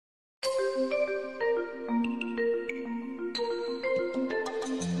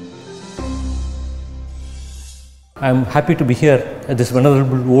I am happy to be here at this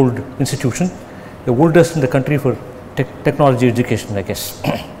venerable old institution, the oldest in the country for technology education, I guess.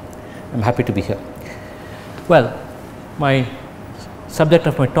 I am happy to be here. Well, my subject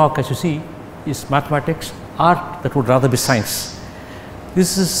of my talk, as you see, is mathematics, art that would rather be science.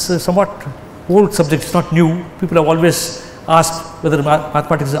 This is a somewhat old subject, it is not new. People have always asked whether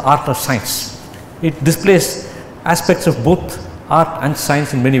mathematics is art or science. It displays aspects of both art and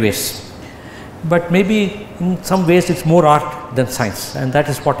science in many ways. But maybe in some ways it is more art than science, and that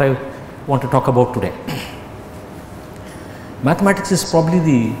is what I want to talk about today. Mathematics is probably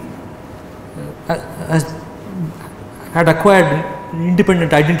the had acquired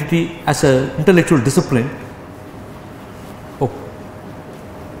independent identity as an intellectual discipline.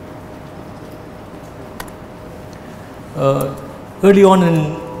 Early on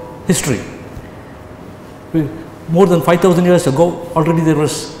in history, more than 5,000 years ago, already there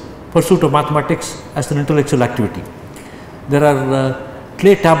was pursuit of mathematics as an intellectual activity. There are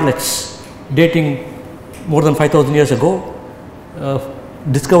clay tablets dating more than 5,000 years ago,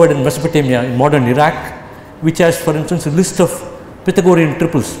 discovered in Mesopotamia in modern Iraq, which has, for instance, a list of Pythagorean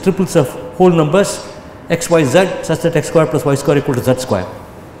triples of whole numbers x, y, z, such that x square plus y square equal to z square.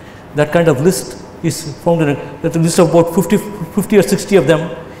 That kind of list is found in a list of about 50 or 60 of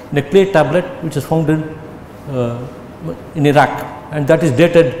them in a clay tablet, which is found in Iraq, and that is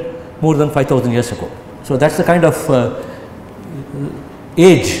dated more than 5,000 years ago. So that is the kind of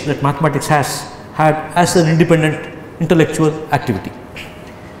age that mathematics has had as an independent intellectual activity.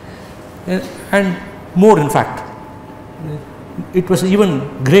 And more, in fact, it was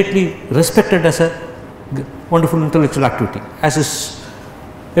even greatly respected as a wonderful intellectual activity, as is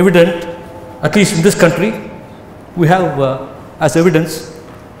evident, at least in this country. We have as evidence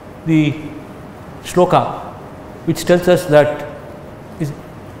the shloka, which tells us that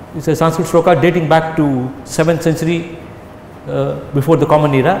it's a Sanskrit shloka dating back to 7th century before the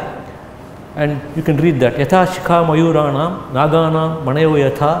Common Era, and you can read that yatha shikha mayuranam naganam manayo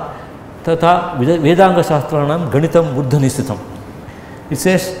yatha tata vedanga shastranam ganitam buddha nisitam. It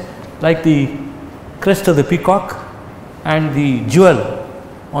says, like the crest of the peacock and the jewel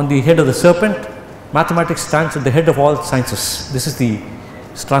on the head of the serpent, mathematics stands at the head of all sciences. This is the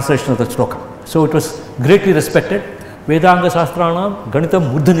translation of the shloka. So it was greatly respected. Vedanga Shastranam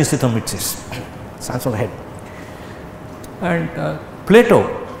Ganitam Buddha Nisitam, it says, stands on the head. And Plato,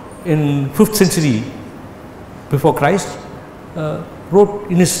 in 5th century before Christ, wrote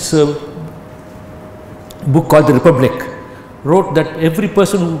in his book called the Republic, wrote that every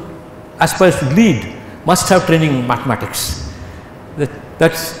person who aspires to lead must have training in mathematics.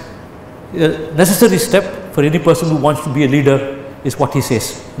 That's a necessary step for any person who wants to be a leader, is what he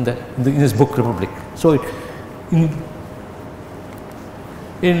says in his book Republic. So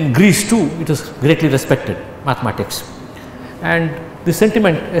in Greece too, it was greatly respected, mathematics. And the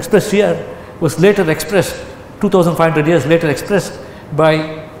sentiment expressed here was later expressed, 2,500 years later expressed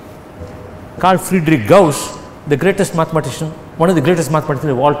by Carl Friedrich Gauss, the greatest mathematician, one of the greatest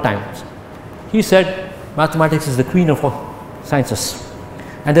mathematicians of all times. He said mathematics is the queen of all sciences.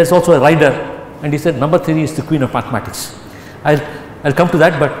 And there is also a rider, and he said number 3 is the queen of mathematics. I'll come to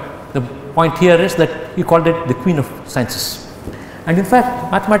that, but the point here is that he called it the queen of sciences. And in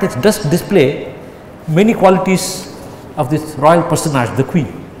fact, mathematics does display many qualities of this royal personage, the queen.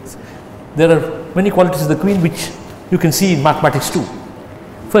 There are many qualities of the queen which you can see in mathematics too.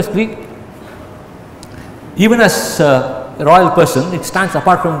 Firstly, even as a royal person, it stands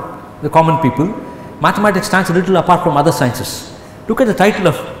apart from the common people. Mathematics stands a little apart from other sciences. Look at the title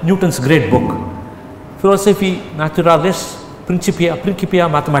of Newton's great book, Philosophiae Naturalis Principia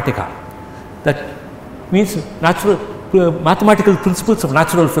Mathematica. That means mathematical principles of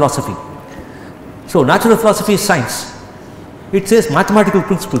natural philosophy. So natural philosophy is science. It says mathematical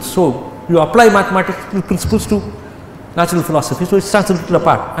principles. So you apply mathematical principles to natural philosophy. So it stands a little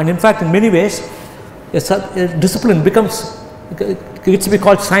apart. And in fact, in many ways, a discipline becomes, it's to be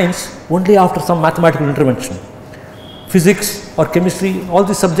called science only after some mathematical intervention. Physics or chemistry, all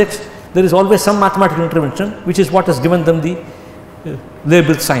these subjects, there is always some mathematical intervention, which is what has given them the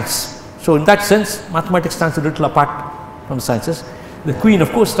label science. So in that sense, mathematics stands a little apart from the sciences. The queen,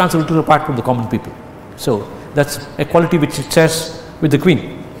 of course, stands a little apart from the common people. So that's a quality which it shares with the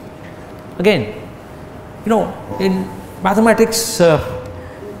queen. Again, in mathematics,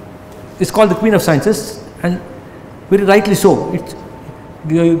 it's called the queen of sciences, and very rightly so.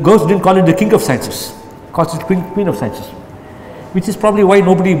 Gauss didn't call it the king of sciences, calls it queen of sciences, which is probably why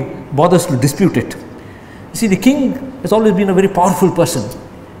nobody bothers to dispute it. You see, the king has always been a very powerful person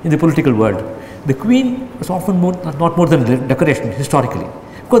in the political world. The queen was often not more than decoration historically.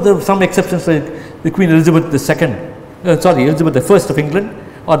 Of course, there were some exceptions, like the Queen Elizabeth II Elizabeth I of England,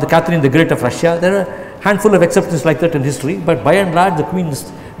 or the Catherine the Great of Russia. There are a handful of exceptions like that in history, but by and large the queen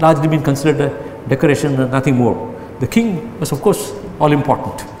has largely been considered a decoration and nothing more. The king was of course all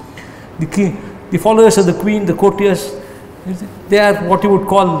important. The followers of the queen, the courtiers, they are what you would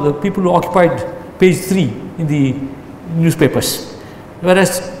call the people who occupied page 3 in the newspapers,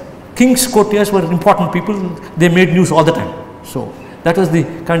 whereas king's courtiers were important people. They made news all the time. So that was the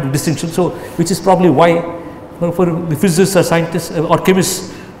kind of distinction. So which is probably why for the physicists or scientists or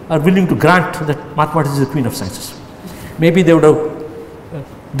chemists are willing to grant that mathematics is the queen of sciences. Maybe they would have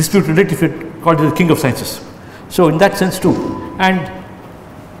disputed it if it called it the king of sciences. So in that sense too. And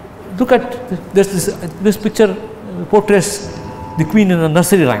look at this picture portrays the queen in a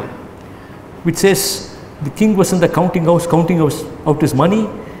nursery rhyme, which says the king was in the counting house out his money.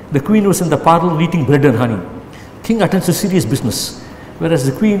 The queen was in the parlour eating bread and honey. King attends to serious business, whereas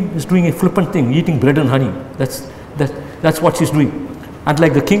the queen is doing a flippant thing, eating bread and honey. That's what she's doing.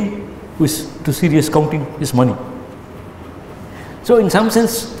 Unlike the king, who is to serious counting his money. So in some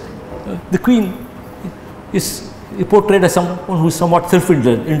sense, the queen is portrayed as someone who is somewhat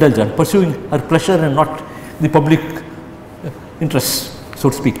self-indulgent, pursuing her pleasure and not the public interests, so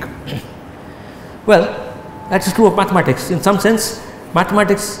to speak. Well, that is true of mathematics. In some sense,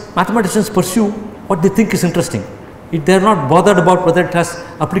 mathematicians pursue what they think is interesting. They are not bothered about whether it has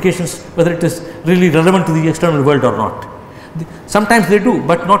applications, whether it is really relevant to the external world or not. Sometimes they do,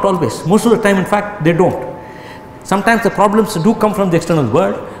 but not always. Most of the time, in fact, they don't. Sometimes the problems do come from the external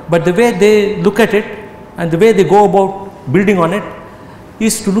world, but the way they look at it and the way they go about building on it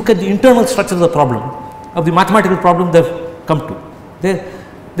is to look at the internal structure of the problem, of the mathematical problem they have come to.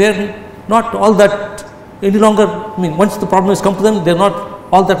 They are not all that any longer, I mean, once the problem has come to them, they are not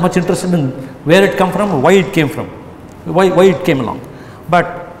all that much interested in where it come from or why it came from, why it came along.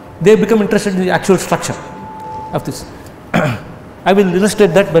 But they become interested in the actual structure of this. I will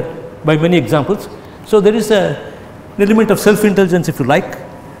illustrate that by many examples. So there is an element of self-intelligence, if you like,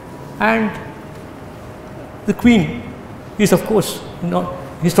 and the queen is of course,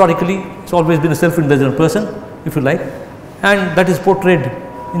 historically it's always been a self-indulgent person, if you like, and that is portrayed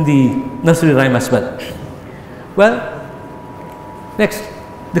in the nursery rhyme as well. Well, next,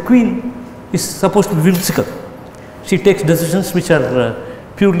 the queen is supposed to be whimsical. She takes decisions which are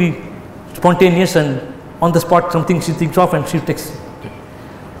purely spontaneous and on the spot, something she thinks of and she takes.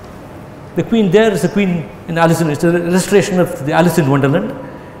 The queen there is the queen in Alice in, it's an illustration of the Alice in Wonderland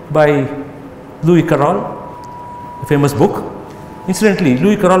by Louis Carroll, a famous book. Incidentally,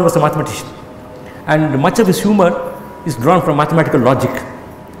 Louis Carroll was a mathematician and much of his humor is drawn from mathematical logic.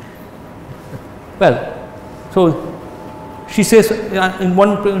 Well, so she says in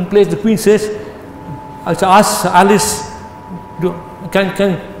one place the queen says, ask Alice,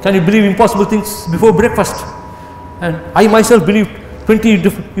 can you believe impossible things before breakfast? And I myself believed 20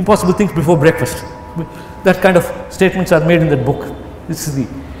 impossible things before breakfast. That kind of statements are made in that book. This is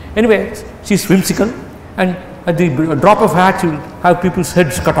anyway, she is whimsical, and at the drop of a hat she will have people's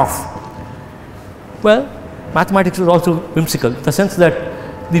heads cut off. Well, mathematics is also whimsical, in the sense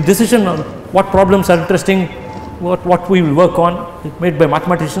that the decision on what problems are interesting, what we will work on, made by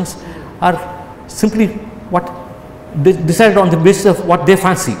mathematicians, are simply what decided on the basis of what they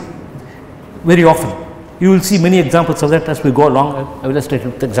fancy. Very often you will see many examples of that as we go along. I will illustrate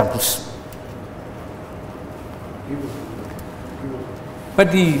with examples.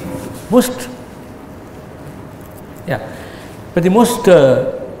 But the most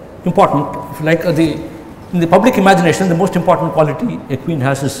important, if you like, in the public imagination, the most important quality a queen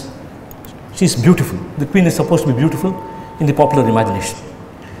has is she is beautiful. The queen is supposed to be beautiful in the popular imagination,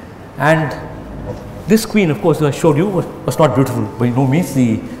 and this queen, of course, who I showed you was not beautiful by no means,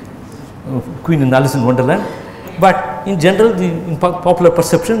 the queen in Alice in Wonderland, but in general, in popular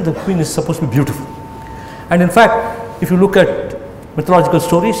perception, the queen is supposed to be beautiful. And in fact, if you look at mythological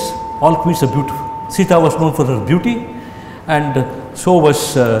stories, all queens are beautiful. Sita was known for her beauty, and so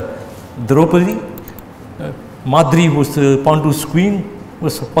was Draupadi. Madri, who was Pandu's queen,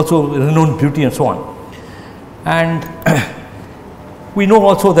 was also renowned beauty, and so on. And we know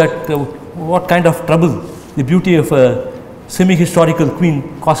also that what kind of trouble the beauty of a semi-historical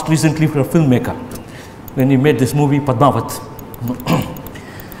queen caused recently for a filmmaker when he made this movie Padmavat.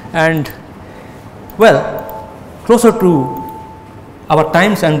 And well, closer to our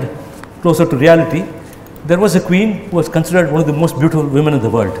times and closer to reality, there was a queen who was considered one of the most beautiful women in the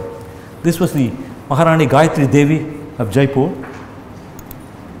world. This was the Maharani Gayatri Devi of Jaipur,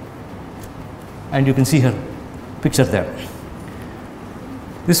 and you can see her picture there.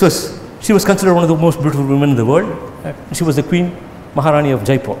 She was considered one of the most beautiful women in the world. She was the Queen Maharani of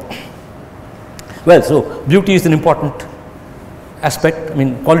Jaipur. Well, so beauty is an important aspect. I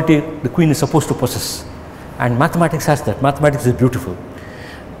mean, quality the queen is supposed to possess, and mathematics has that. Mathematics is beautiful.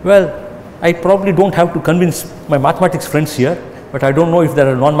 Well, I probably don't have to convince my mathematics friends here, but I don't know if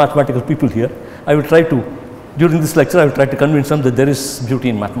there are non-mathematical people here. I will try to, during this lecture, I will try to convince them that there is beauty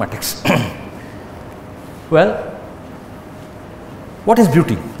in mathematics. Well, what is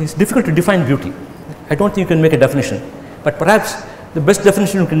beauty? It's difficult to define beauty. I don't think you can make a definition, but perhaps the best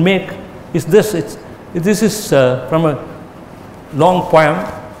definition you can make is this. This is from a long poem,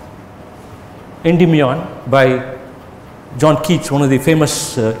 Endymion, by John Keats, one of the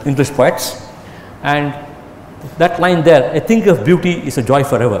famous English poets, and that line there, I think of beauty is a joy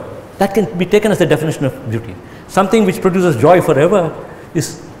forever. That can be taken as the definition of beauty. Something which produces joy forever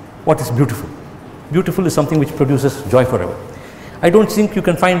is what is beautiful. Beautiful is something which produces joy forever. I don't think you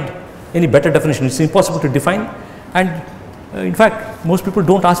can find any better definition. It's impossible to define, and in fact, most people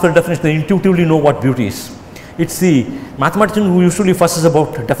don't ask for a definition. They intuitively know what beauty is. It's the mathematician who usually fusses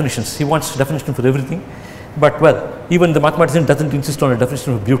about definitions. He wants definition for everything, but well, even the mathematician doesn't insist on a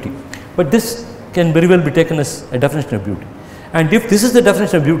definition of beauty. But this can very well be taken as a definition of beauty. And if this is the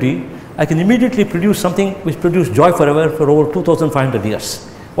definition of beauty, I can immediately produce something which produced joy forever for over 2,500 years.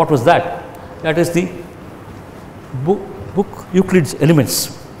 What was that? That is the book Euclid's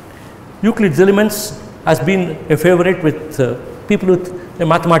Elements. Euclid's Elements has been a favorite with people with a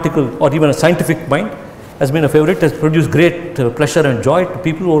mathematical or even a scientific mind, has been a favorite, has produced great pleasure and joy to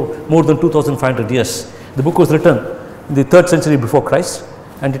people over more than 2,500 years. The book was written in the 3rd century before Christ,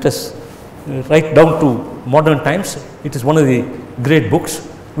 and it has right down to modern times. It is one of the great books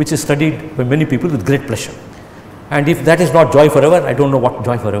which is studied by many people with great pleasure. And if that is not joy forever, I don't know what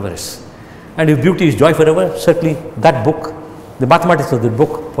joy forever is. And if beauty is joy forever, certainly that book, the mathematics of the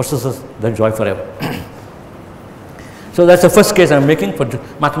book, possesses that joy forever. So that's the first case I am making for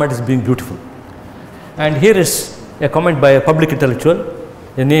mathematics being beautiful. And here is a comment by a public intellectual,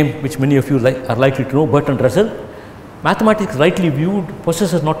 a name which many of you are likely to know, Bertrand Russell. Mathematics rightly viewed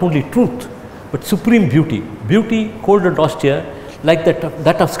possesses not only truth but supreme beauty, beauty cold and austere like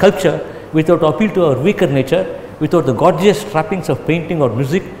that of sculpture, without appeal to our weaker nature, without the gorgeous trappings of painting or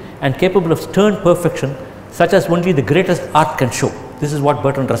music, and capable of stern perfection such as only the greatest art can show. This is what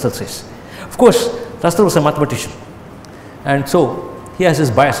Bertrand Russell says. Of course, Russell was a mathematician, and so he has his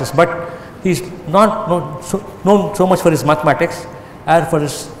biases, but he is not known so much for his mathematics as for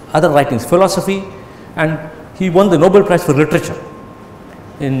his other writings, philosophy, and he won the Nobel Prize for Literature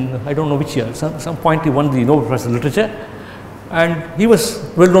in, I don't know which year, some point he won the Nobel Prize for Literature, and he was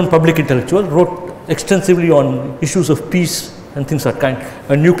well-known public intellectual, wrote extensively on issues of peace and things of that kind,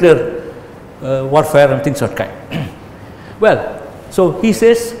 and nuclear warfare and things of that kind. Well, so he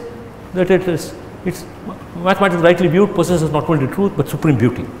says that it's mathematics rightly viewed possesses not only truth but supreme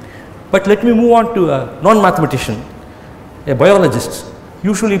beauty. But let me move on to a non-mathematician, a biologist.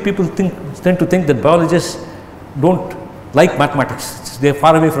 Usually people tend to think that biologists don't like mathematics. They are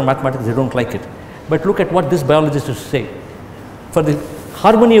far away from mathematics, they don't like it. But look at what this biologist is saying. For the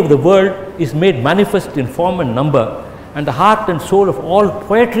harmony of the world is made manifest in form and number, and the heart and soul of all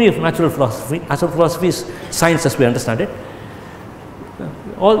poetry of natural philosophy, natural philosophy is science as we understand it,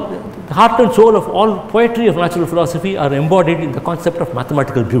 the heart and soul of all poetry of natural philosophy are embodied in the concept of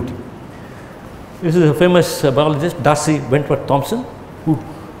mathematical beauty. This is a famous biologist, Darcy Wentworth Thompson,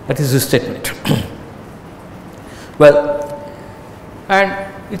 that is his statement. Well,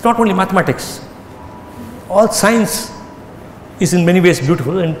 and it's not only mathematics, all science is in many ways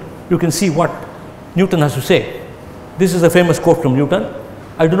beautiful, and you can see what Newton has to say. This is a famous quote from Newton: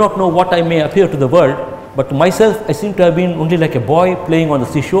 "I do not know what I may appear to the world, but to myself I seem to have been only like a boy playing on the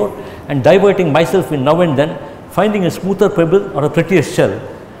seashore and diverting myself in now and then, finding a smoother pebble or a prettier shell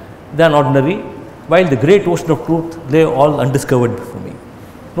than ordinary, while the great ocean of truth lay all undiscovered before me."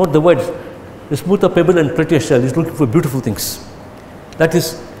 Note the words, the smoother pebble and prettier shell. He is looking for beautiful things. That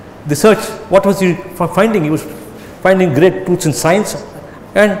is the search. What was he finding? He was finding great truths in science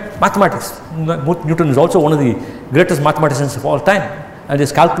and mathematics. Newton is also one of the greatest mathematicians of all time, and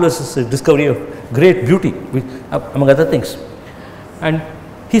his calculus is a discovery of great beauty, among other things. And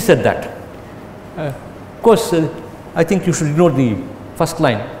he said that. Of course, I think you should ignore the first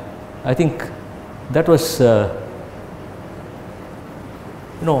line. I think that was,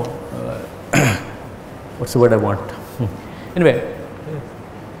 what's the word I want? Anyway,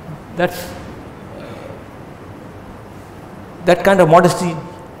 that kind of modesty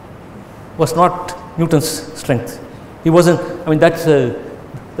was not Newton's strength. He wasn't, I mean, that's a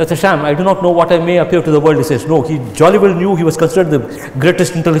sham. I do not know what I may appear to the world, he says. No, he jolly well knew he was considered the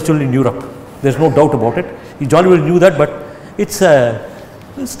greatest intellectual in Europe. There's no doubt about it. He jolly well knew that, but it's a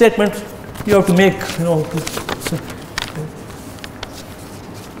statement you have to make,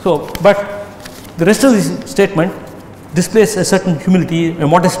 but the rest of the statement displays a certain humility, a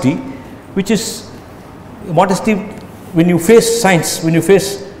modesty, which is modesty when you face science, when you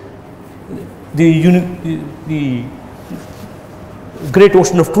face the great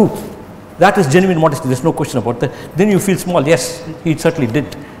ocean of truth. That is genuine modesty, there is no question about that. Then you feel small. Yes, he certainly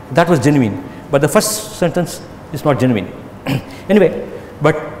did. That was genuine. But the first sentence is not genuine. Anyway,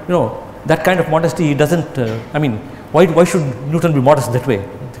 but that kind of modesty, he doesn't, why should Newton be modest that way?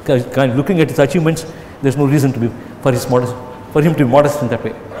 Because looking at his achievements, there is no reason for him to be modest in that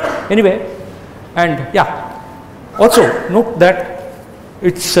way. Anyway, and yeah, also note that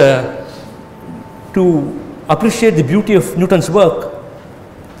it's to appreciate the beauty of Newton's work,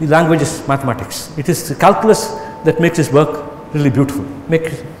 the language is mathematics. It is the calculus that makes his work really beautiful, make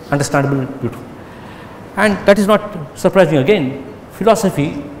it understandable, beautiful. And that is not surprising again.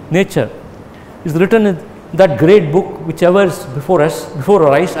 Philosophy, nature, is written in that great book whichever is before us, before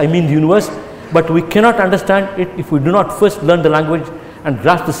our eyes, I mean the universe, but we cannot understand it if we do not first learn the language and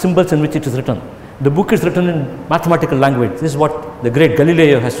grasp the symbols in which it is written. The book is written in mathematical language. This is what the great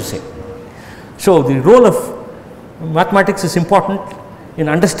Galileo has to say. So the role of mathematics is important in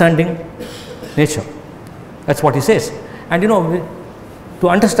understanding nature. That's what he says. And to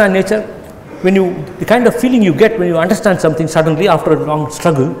understand nature, the kind of feeling you get when you understand something suddenly after a long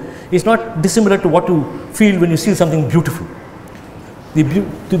struggle is not dissimilar to what you feel when you see something beautiful.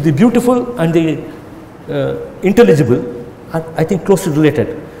 The beautiful and the intelligible are, I think, closely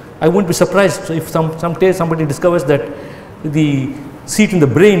related. I won't be surprised if someday somebody discovers that the seat in the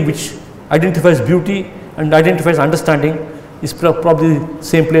brain which identifies beauty and identifies understanding is probably the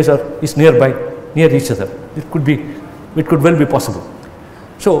same place or is near each other. It could well be possible.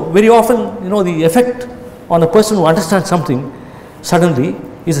 So very often, the effect on a person who understands something suddenly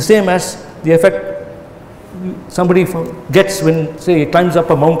is the same as the effect somebody gets when, say, he climbs up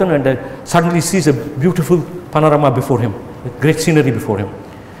a mountain and suddenly sees a beautiful panorama before him, a great scenery before him.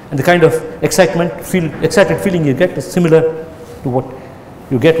 And the kind of excited feeling you get is similar to what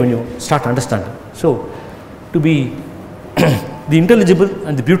you get when you start understanding. So to be the intelligible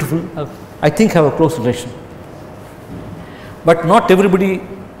and the beautiful, I think, have a close relation. But not everybody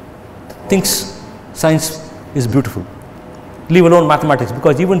thinks science is beautiful, leave alone mathematics,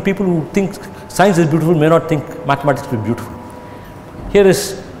 because even people who think science is beautiful may not think mathematics is beautiful. Here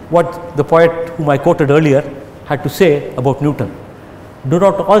is what the poet whom I quoted earlier had to say about Newton. Do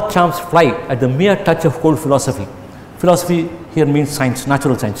not all charms fly at the mere touch of cold philosophy. Philosophy here means science,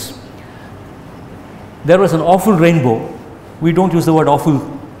 natural science. There was an awful rainbow. We don't use the word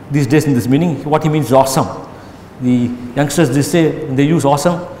awful these days in this meaning. What he means is awesome. The youngsters, they say, when they use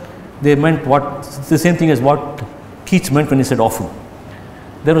awesome, they meant it's the same thing as what Keats meant when he said awful.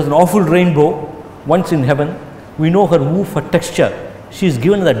 There was an awful rainbow once in heaven. We know her move, her texture. She is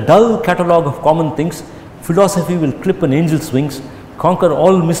given the dull catalogue of common things. Philosophy will clip an angel's wings, conquer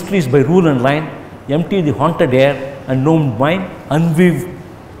all mysteries by rule and line, empty the haunted air, and gnomed mind, unweave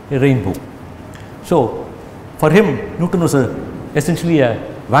a rainbow. So for him, Newton was essentially a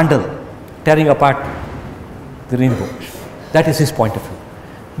vandal, tearing apart the rainbow. That is his point of view.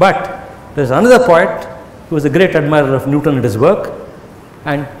 But there is another poet who was a great admirer of Newton and his work,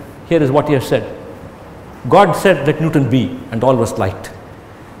 and here is what he has said. God said, let Newton be, and all was light.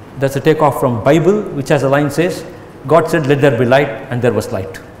 That's a takeoff from Bible, which has a line says, God said, let there be light, and there was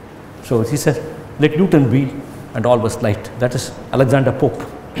light. So he said, let Newton be, and all was light. That is Alexander Pope.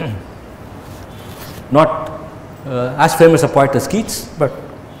 Not as famous a poet as Keats, but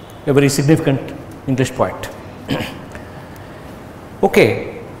a very significant English poet.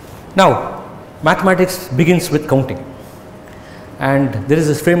 Okay, now mathematics begins with counting. And there is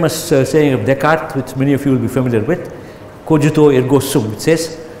this famous saying of Descartes, which many of you will be familiar with, cogito ergo sum, which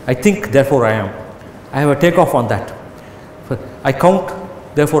says, I think, therefore I am. I have a takeoff on that. I count,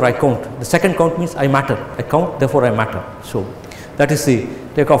 therefore I count. The second count means I matter. I count, therefore I matter. So that is the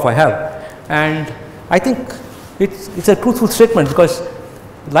takeoff I have. And I think it's a truthful statement, because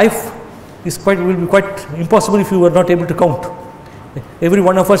life will be quite impossible if you were not able to count. Every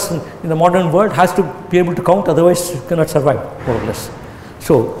one of us in the modern world has to be able to count, otherwise you cannot survive, more or less.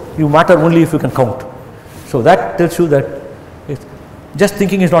 So you matter only if you can count. So that tells you that just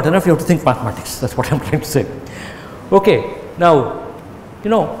thinking is not enough, you have to think mathematics. That's what I'm trying to say. Okay, now,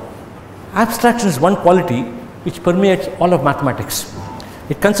 abstraction is one quality which permeates all of mathematics.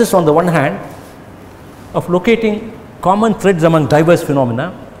 It consists, on the one hand, of locating common threads among diverse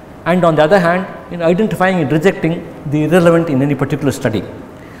phenomena, and on the other hand, in identifying and rejecting the irrelevant in any particular study.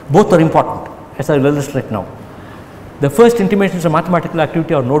 Both are important, as I will illustrate now. The first intimations of mathematical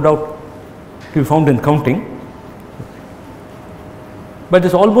activity are no doubt to be found in counting. But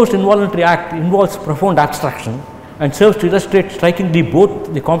this almost involuntary act involves profound abstraction and serves to illustrate strikingly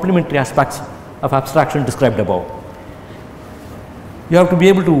both the complementary aspects of abstraction described above. You have to be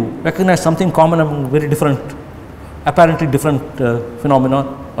able to recognize something common among very different, apparently different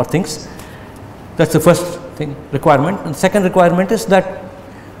phenomena or things. That's the first thing, requirement. And second requirement is that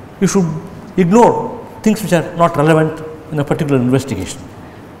you should ignore things which are not relevant in a particular investigation.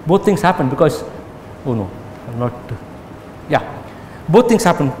 Both things happen because, oh no, I'm not, yeah, both things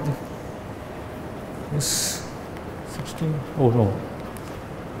happen. Is 16, oh no,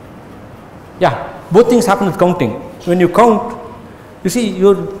 yeah, both things happen with counting. When you count, you see,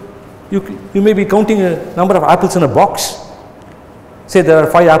 you may be counting a number of apples in a box. Say there are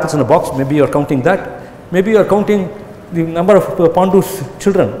 5 apples in a box, maybe you are counting that. Maybe you are counting the number of Pandu's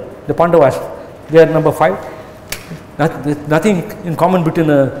children, the Pandavas, they are number 5. Nothing in common between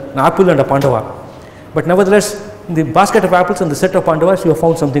an apple and a Pandava. But nevertheless, in the basket of apples and the set of Pandavas, you have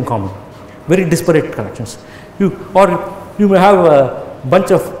found something common. Very disparate collections. Or you may have a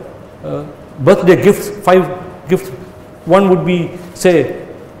bunch of birthday gifts, 5 gifts. One would be, say,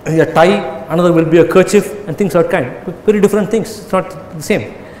 a tie, another will be a kerchief, and things are very different things. It's not the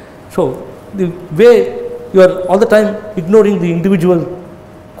same. So the way you are all the time ignoring the individual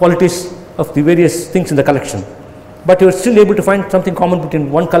qualities of the various things in the collection, but you are still able to find something common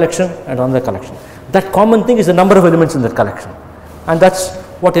between one collection and another collection. That common thing is the number of elements in that collection, and that's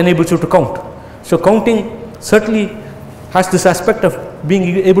what enables you to count. So counting certainly has this aspect of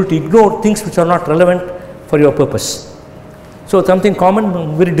being able to ignore things which are not relevant for your purpose. So something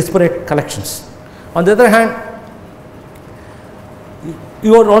common, very disparate collections. On the other hand,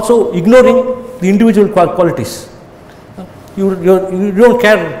 you are also ignoring the individual qualities. You don't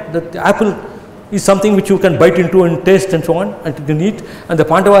care that the apple is something which you can bite into and taste and so on, and you can eat. And the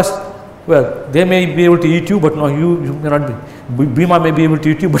Pandavas, well, they may be able to eat you, but no, you may not be. Bhima may be able to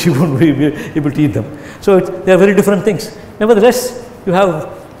eat you, but you won't be able to eat them. So they are very different things. Nevertheless, you have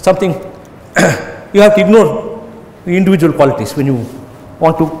something, you have to ignore the individual qualities when you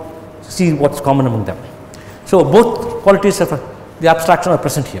want to see what's common among them. So both qualities of the abstraction are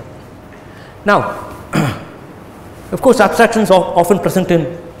present here. Now, of course, abstractions are often present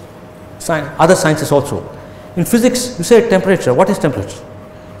in other sciences also. In physics, you say temperature. What is temperature?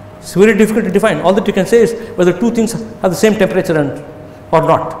 It's very difficult to define. All that you can say is whether two things have the same temperature or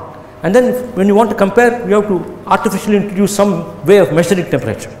not. And then when you want to compare, you have to artificially introduce some way of measuring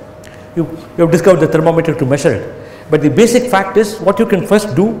temperature. You have discovered the thermometer to measure it. But the basic fact is, what you can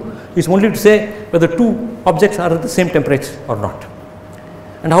first do is only to say whether two objects are at the same temperature or not.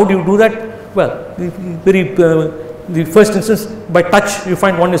 And how do you do that? Well, the first instance, by touch, you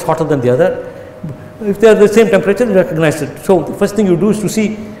find one is hotter than the other. If they are the same temperature, you recognize it. So the first thing you do is to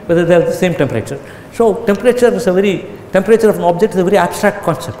see whether they are the same temperature. So temperature of an object is a very abstract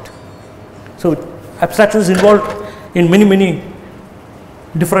concept. So abstraction is involved in many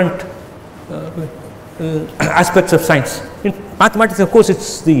different aspects of science. In mathematics, of course,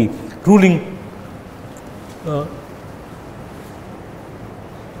 it's the ruling.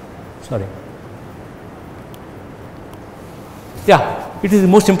 Yeah, it is the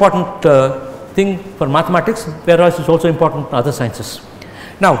most important thing for mathematics, whereas it's also important in other sciences.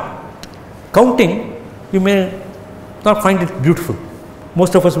 Now, counting, you may not find it beautiful.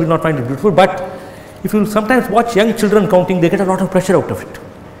 Most of us will not find it beautiful, but if you sometimes watch young children counting, they get a lot of pleasure out of it.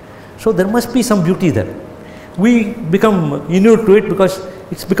 So there must be some beauty there. We become inured to it because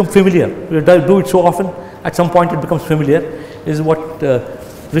it's become familiar. We do it so often, at some point it becomes familiar. This is what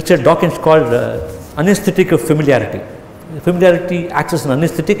Richard Dawkins called anesthetic of familiarity. Familiarity acts as an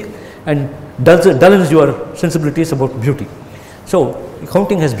anesthetic and dullens your sensibilities about beauty. So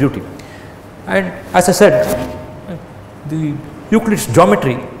counting has beauty. And as I said, the Euclid's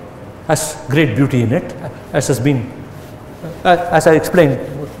geometry has great beauty in it, as has been, as I explained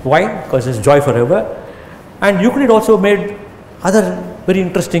why, because it's joy forever. And Euclid also made other very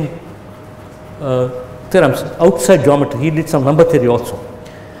interesting theorems outside geometry. He did some number theory also.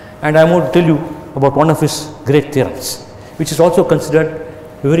 And I am going to tell you about one of his great theorems, which is also considered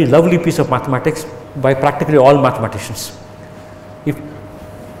a very lovely piece of mathematics by practically all mathematicians.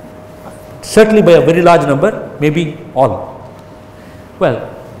 Certainly by a very large number, maybe all. Well,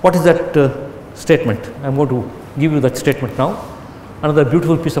 what is that statement? I am going to give you that statement now. Another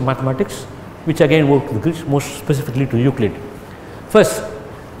beautiful piece of mathematics, which again worked to the Greeks, most specifically to Euclid. First,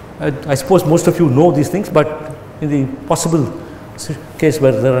 I suppose most of you know these things, but in the possible case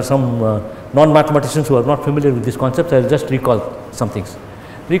where there are some non-mathematicians who are not familiar with these concepts, I will just recall some things.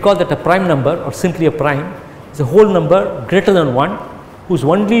 Recall that a prime number, or simply a prime, is a whole number greater than 1 whose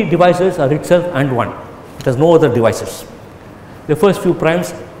only devices are itself and 1. It has no other devices. The first few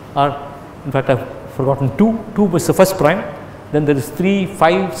primes are, in fact I have forgotten 2. 2 was the first prime, then there is 3,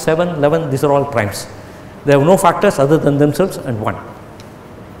 5, 7, 11, these are all primes. They have no factors other than themselves and 1.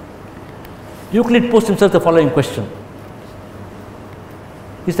 Euclid posed himself the following question: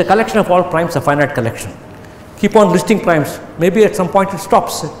 is the collection of all primes a finite collection? Keep on listing primes, maybe at some point it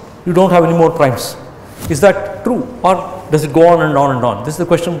stops, you do not have any more primes. Is that true, or does it go on and on and on? This is the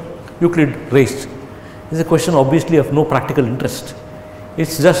question Euclid raised. This is a question obviously of no practical interest. It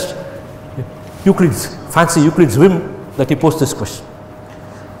is just Euclid's fancy, Euclid's whim that he posed this question.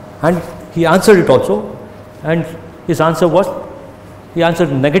 And he answered it also, and his answer was, he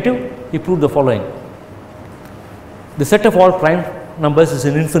answered negative. He proved the following: the set of all prime numbers is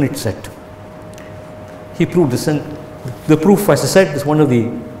an infinite set. He proved this, and the proof, as I said, is one of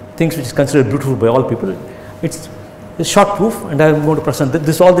the things which is considered beautiful by all people. It's a short proof, and I am going to present this.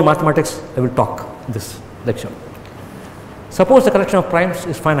 This is all the mathematics I will talk in this lecture. Suppose the collection of primes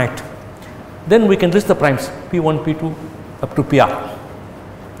is finite, then we can list the primes P1, P2 up to Pr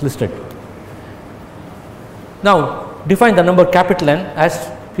listed. Now define the number capital N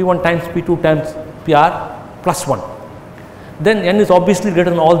as P1 times P2 times Pr plus 1. Then N is obviously greater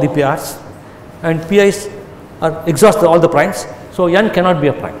than all the Prs, and Pi's are exhaust all the primes, so N cannot be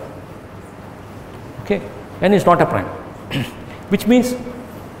a prime. Okay, N is not a prime, which means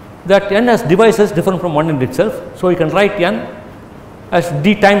that N has devices different from 1 in itself. So you can write N as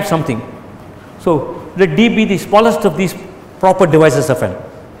D times something. So let D be the smallest of these proper devices of N,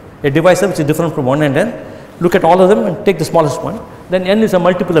 a divisor which is different from 1 and N. Look at all of them and take the smallest one, then N is a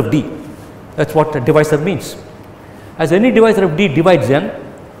multiple of D. That is what a divisor means. As any divisor of D divides N,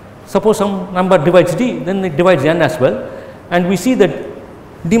 suppose some number divides D, then it divides N as well, and we see that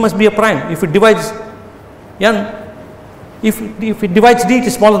D must be a prime. If it divides N, if it divides D, it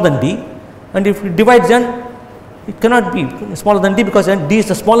is smaller than D, and if it divides N, it cannot be smaller than D, because D is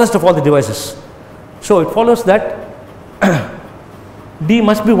the smallest of all the devices. So it follows that D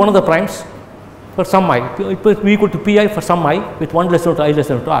must be one of the primes for some I, it will be equal to Pi for some I with 1 less than to I less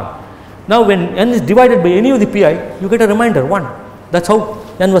than to R. Now when N is divided by any of the Pi, you get a remainder 1. That is how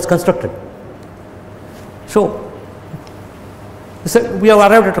N was constructed. So we have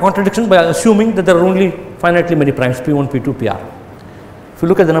arrived at a contradiction by assuming that there are only finitely many primes P1, P2, Pr. If you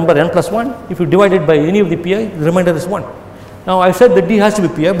look at the number N plus 1, if you divide it by any of the Pi, the remainder is 1. Now I said that D has to be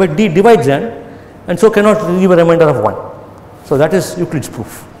Pi, but D divides N, and so cannot leave a remainder of 1. So that is Euclid's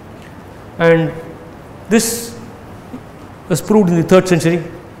proof. And this was proved in the 3rd century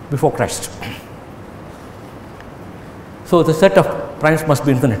before Christ. So the set of primes must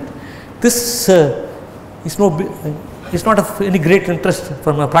be infinite. This is not of any great interest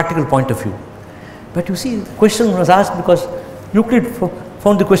from a practical point of view. But you see, the question was asked because Euclid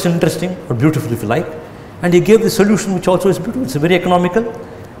found the question interesting or beautiful, if you like, and he gave the solution, which also is beautiful. It's very economical,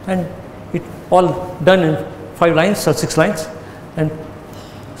 and it all done in 5 lines or 6 lines, and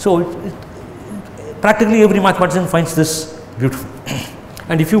so practically every mathematician finds this beautiful.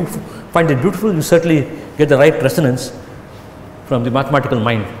 And if you find it beautiful, you certainly get the right resonance from the mathematical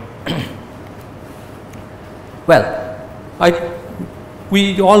mind. Well,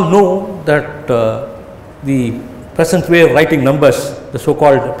 we all know that the present way of writing numbers, the so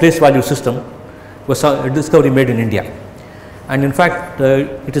called place value system, was a discovery made in India. And in fact,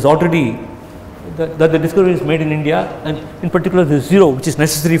 it is already that the discovery is made in India, and in particular the 0, which is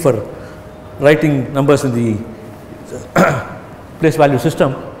necessary for writing numbers in the place value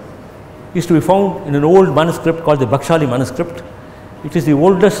system, is to be found in an old manuscript called the Bakshali manuscript. It is the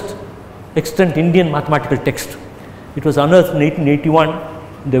oldest extant Indian mathematical text. It was unearthed in 1881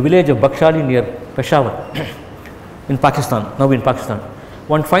 in the village of Bakshali near Peshawar in Pakistan, now in Pakistan.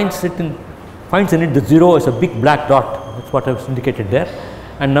 One finds in it the 0 as a big black dot, that is what I was indicated there,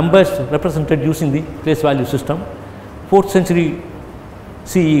 and numbers represented using the place value system. 4th century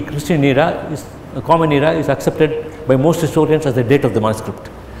CE Christian era is a common era, is accepted by most historians as the date of the manuscript.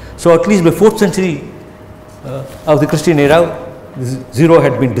 So at least by 4th century of the Christian era, 0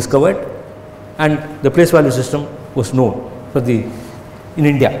 had been discovered, and the place value system was known in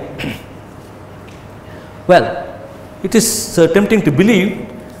India. Well, it is tempting to believe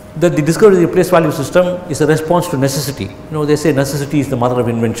that the discovery of the place value system is a response to necessity. You know, they say necessity is the mother of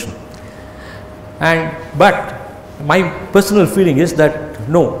invention. But my personal feeling is that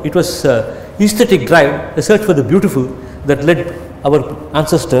no, it was aesthetic drive, a search for the beautiful, that led our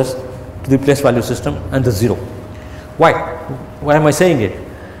ancestors to the place value system and the 0. Why? Why am I saying it?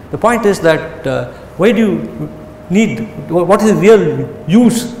 The point is that why do you need, what is the real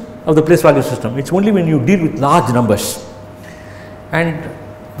use of the place value system? It's only when you deal with large numbers. And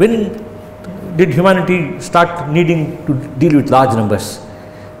when did humanity start needing to deal with large numbers?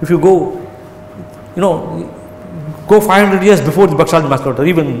 If you go, go 500 years before the Bakshali manuscript, or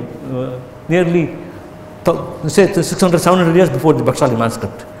even nearly say 600, 700 years before the Bakshali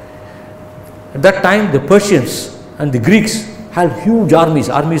manuscript. At that time, the Persians and the Greeks had huge armies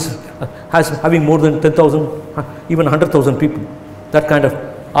having more than 10,000, even 100,000 people. That kind of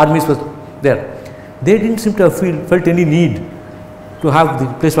armies was there. They didn't seem to have felt any need to have the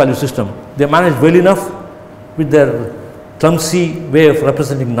place value system. They managed well enough with their clumsy way of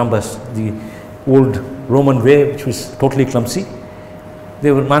representing numbers, the old Roman way, which was totally clumsy.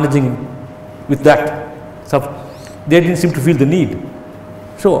 They were managing with that. So they didn't seem to feel the need.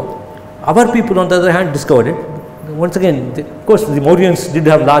 So our people, on the other hand, discovered it. Once again, of course, the Mauryans did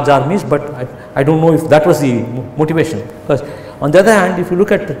have large armies, but I don't know if that was the motivation. Because on the other hand, if you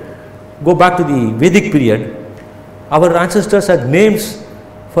go back to the Vedic period, our ancestors had names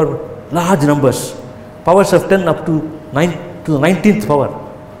for large numbers, powers of 10 up to the 19th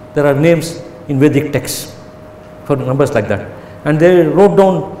power. There are names in Vedic texts for numbers like that. And they wrote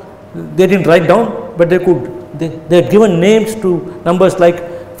down, they didn't write down, but they had given names to numbers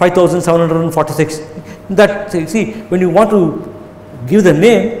like 5,746. That, see, when you want to give the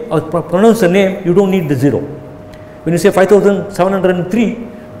name or pronounce the name, you don't need the zero. When you say 5,703,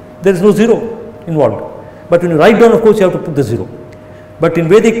 there is no zero involved. But when you write down, of course, you have to put the zero. But in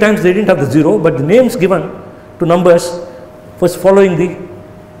Vedic times, they didn't have the zero, but the names given to numbers was following the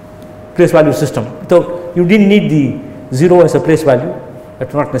place value system. So you didn't need the zero as a place value.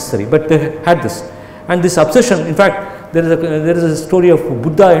 That's not necessary. But they had this. And this obsession, in fact, there is a story of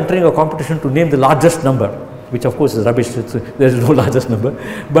Buddha entering a competition to name the largest number, which of course is rubbish. There is no largest number.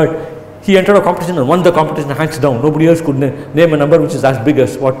 But he entered a competition and won the competition hands down. Nobody else could name a number which is as big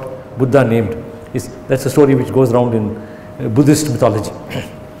as what Buddha named. That's a story which goes around in Buddhist mythology.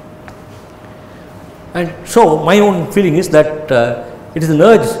 And so my own feeling is that it is an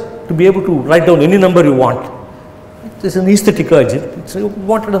urge to be able to write down any number you want. It is an aesthetic urge. You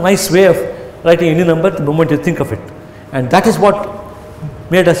wanted a nice way of writing any number the moment you think of it. And that is what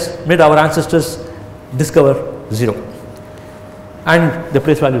made our ancestors discover zero and the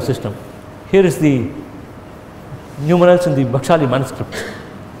place value system. Here is the numerals in the Bakshali manuscript.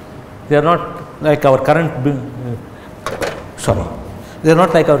 They are not like our current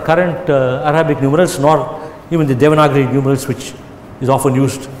Arabic numerals, nor even the Devanagari numerals, which is often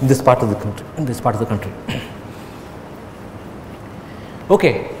used in this part of the country.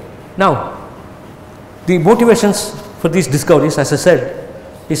 Okay, now the motivations for these discoveries, as I said,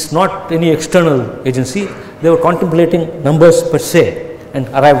 is not any external agency. They were contemplating numbers per se and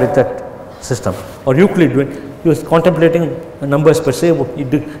arrived at that system. Or Euclid, when he was contemplating numbers per se, he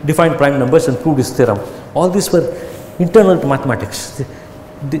defined prime numbers and proved his theorem. All these were internal to mathematics.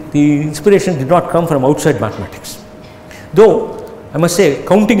 The inspiration did not come from outside mathematics. Though I must say,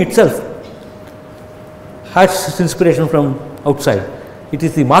 counting itself has its inspiration from outside. It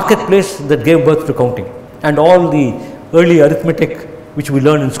is the marketplace that gave birth to counting, and all the early arithmetic which we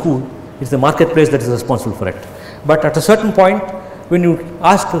learn in school is the marketplace that is responsible for it. But at a certain point, when you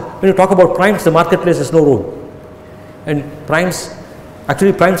talk about primes, the marketplace has no role. And primes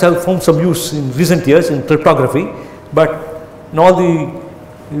have found some use in recent years in cryptography, but in all the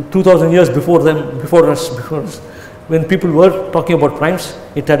 2000 years before us, when people were talking about primes,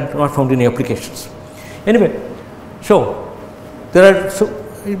 it had not found any applications. Anyway,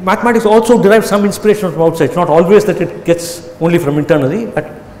 mathematics also derives some inspiration from outside. It's not always that it gets only from internally, but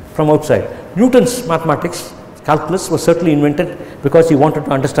from outside. Newton's mathematics, calculus, was certainly invented because he wanted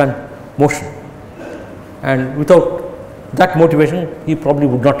to understand motion. And without that motivation, he probably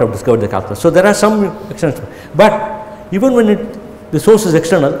would not have discovered the calculus. So there are some external. But even when the source is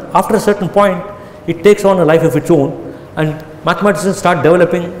external, after a certain point, it takes on a life of its own, and mathematicians start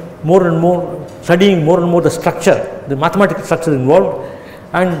developing more and more, studying more and more the structure, the mathematical structure involved,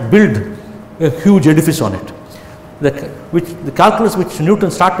 and build a huge edifice on it. The calculus which Newton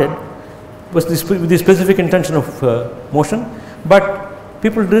started was with the specific intention of motion, but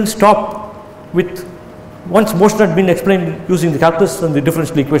people didn't stop with, once motion had been explained using the calculus and the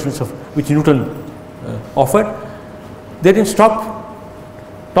differential equations which Newton offered, they didn't stop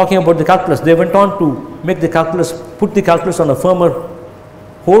talking about the calculus. They went on to put the calculus on a firmer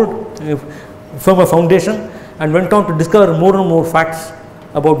hold, firmer foundation, and went on to discover more and more facts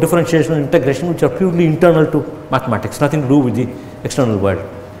about differentiation and integration, which are purely internal to mathematics, nothing to do with the external world.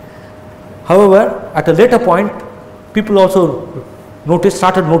 However, at a later point, people also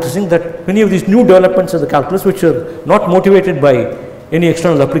started noticing that many of these new developments of the calculus, which are not motivated by any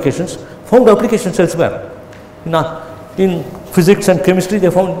external applications, found applications elsewhere. In physics and chemistry, they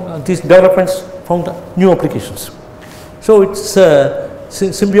found these developments found new applications. So it's a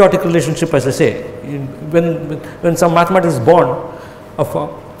symbiotic relationship, as I say. When some mathematics is born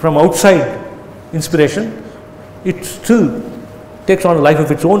from outside inspiration, it still takes on a life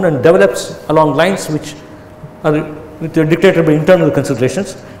of its own and develops along lines which are dictated by internal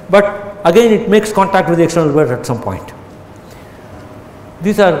considerations, but again it makes contact with the external world at some point.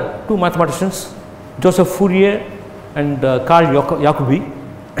 These are two mathematicians, Joseph Fourier and Carl Jacobi.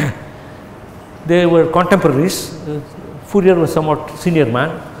 They were contemporaries. Fourier was somewhat senior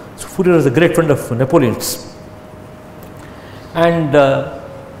man. So Fourier was a great friend of Napoleon's. And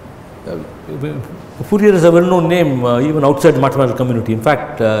Fourier is a well-known name even outside the mathematical community. In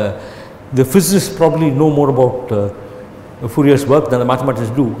fact, the physicists probably know more about Fourier's work than the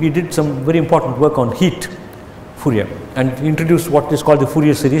mathematicians do. He did some very important work on heat, Fourier, and introduced what is called the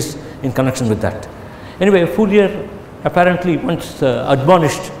Fourier series in connection with that. Anyway, Fourier apparently once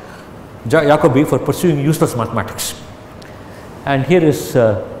admonished Jacobi for pursuing useless mathematics. And here is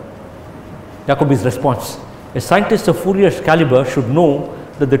Jacobi's response. A scientist of Fourier's caliber should know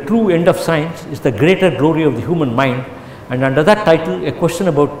that the true end of science is the greater glory of the human mind, and under that title a question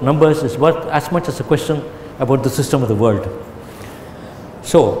about numbers is worth as much as a question about the system of the world.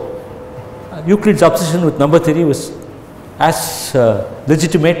 So Euclid's obsession with number theory was as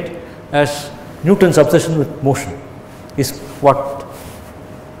legitimate as Newton's obsession with motion, is what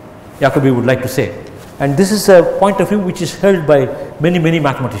Jacobi would like to say. And this is a point of view which is held by many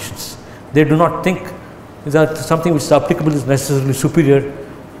mathematicians. They do not think that something which is applicable is necessarily superior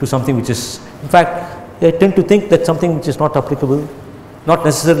to something which is, in fact, they tend to think that something which is not applicable, not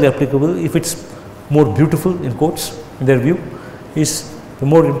necessarily applicable, if it's more beautiful in quotes in their view, is the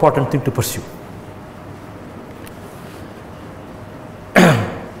more important thing to pursue.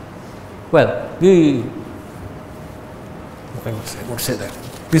 Well, I would say that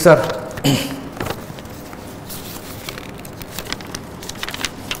these are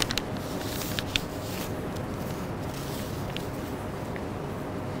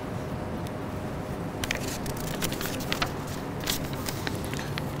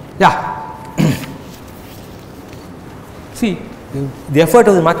see, the effort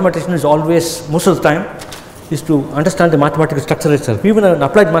of the mathematician is always, most of the time, is to understand the mathematical structure itself. Even an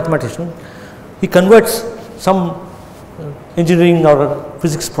applied mathematician, he converts some engineering or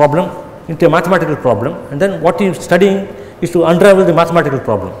physics problem into a mathematical problem, and then what he is studying is to unravel the mathematical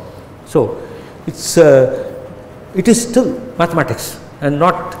problem. So it is still mathematics and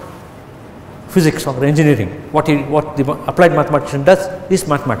not physics or engineering. What the applied mathematician does is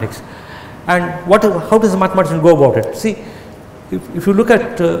mathematics. And how does the mathematician go about it? See, if you look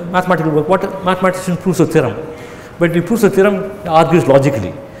at mathematical work, what a mathematician proves a theorem. But he proves a theorem, argues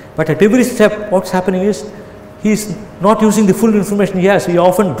logically. But at every step, what's happening is he is not using the full information he has. He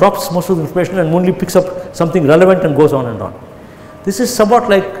often drops most of the information and only picks up something relevant and goes on and on. This is somewhat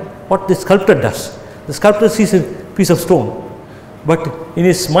like what the sculptor does. The sculptor sees a piece of stone, but in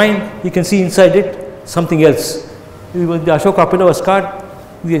his mind he can see inside it something else. The Ashoka pillar was carved,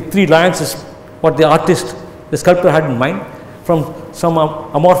 the three lions is what the sculptor had in mind from some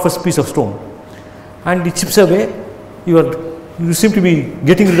amorphous piece of stone, and it chips away. You seem to be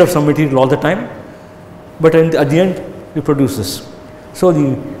getting rid of some material all the time, but at the end you produce this. So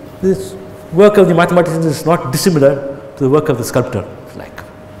this work of the mathematician is not dissimilar to the work of the sculptor.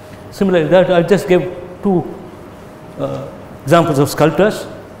 Similarly, that I just gave two examples of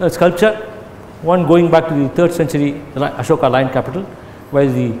sculpture, one going back to the 3rd century Ashoka lion capital, while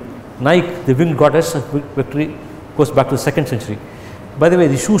the Nike, the winged goddess of victory, goes back to the 2nd century. By the way,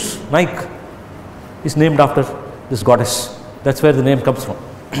 the shoes Nike is named after this goddess. That's where the name comes from.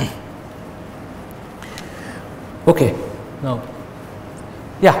 Okay, now,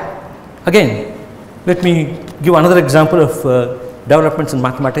 again, let me give another example of developments in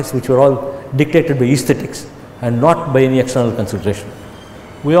mathematics which were all dictated by aesthetics and not by any external consideration.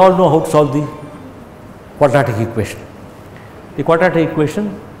 We all know how to solve the quadratic equation. The quadratic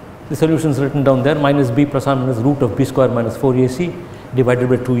equation, the solution is written down there, minus b plus or minus root of b square minus 4ac divided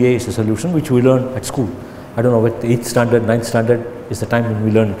by 2a is a solution which we learn at school. I don't know what 8th standard, 9th standard is the time when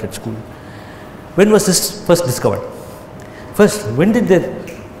we learn it at school. When was this first discovered? First, when did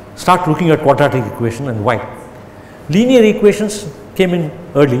they start looking at quadratic equation and why? Linear equations came in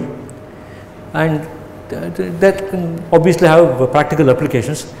early, and that can obviously have practical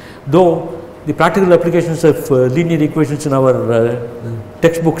applications, though the practical applications of linear equations in our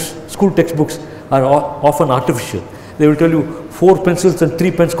textbooks, school textbooks, are often artificial. They will tell you 4 pencils and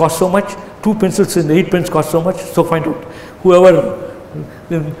 3 pens cost so much, 2 pencils and 8 pens cost so much, so find out. Whoever,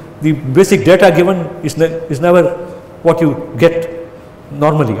 the basic data given is never what you get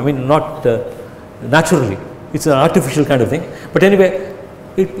normally, I mean not naturally, it is an artificial kind of thing. But anyway,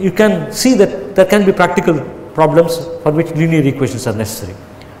 you can see that there can be practical problems for which linear equations are necessary.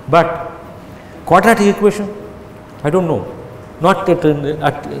 But quadratic equation, I do not know, not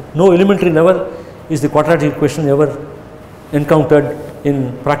at no elementary level is the quadratic equation ever encountered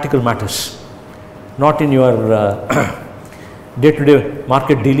in practical matters, not in your day to day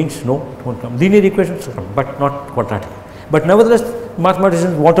market dealings, no, it won't come. Linear equations come, but not quadratic. But nevertheless,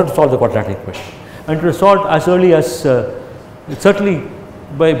 mathematicians wanted to solve the quadratic equation, and it was solved as early as certainly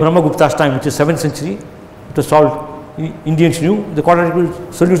by Brahmagupta's time, which is 7th century. It was solved. Indians knew the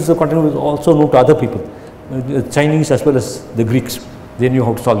quadratic solutions of quadratic was also known to other people, the Chinese as well as the Greeks. They knew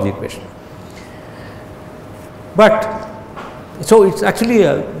how to solve the equation. But so it's actually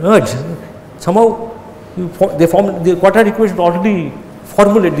a merge. Somehow they form the quadratic equation already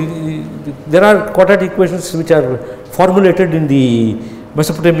formulated. There are quadratic equations which are formulated in the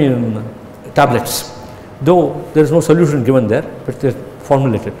Mesopotamian tablets, though there is no solution given there, but they are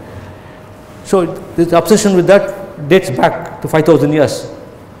formulated. So the obsession with that dates back to 5000 years.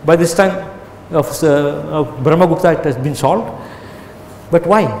 By this time of Brahmagupta it has been solved, but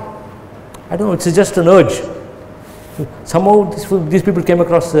why? I don't know, it's just an urge. Somehow these people came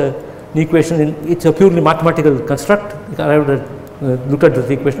across the equation, and it's a purely mathematical construct. They arrived at, looked at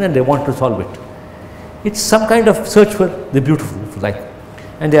the equation and they want to solve it. It's some kind of search for the beautiful, if you like,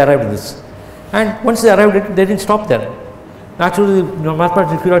 and they arrived at this. And once they arrived at it, they didn't stop there. Naturally,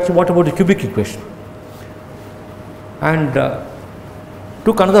 mathematical curiosity, what about the cubic equation? And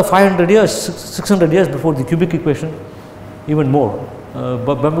took another 500 years, 600 years before the cubic equation, even more.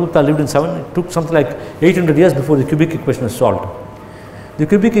 Brahmagupta lived in 7, it took something like 800 years before the cubic equation was solved. The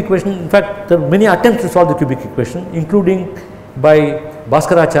cubic equation, in fact, there are many attempts to solve the cubic equation, including by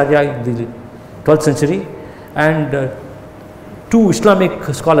Bhaskaracharya in the 12th century, and two Islamic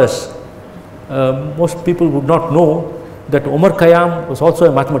scholars. Most people would not know that Omar Khayyam was also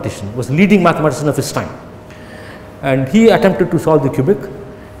a mathematician, was leading mathematician of his time, and he attempted to solve the cubic.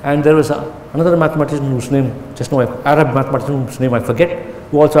 And there was another mathematician whose name, just now, Arab mathematician whose name I forget,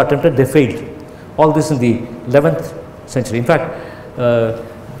 who also attempted. They failed. All this in the 11th century. In fact,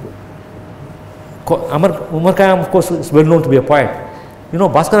 Omar Khayyam, of course, is well known to be a poet. You know,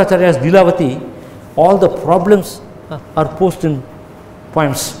 Bhaskaracharya's Lilavati, all the problems are posed in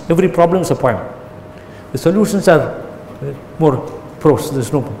poems. Every problem is a poem. The solutions are more prose. There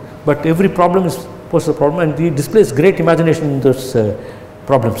is no, but every problem is posed as a problem, and he displays great imagination in those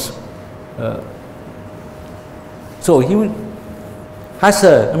problems. So he has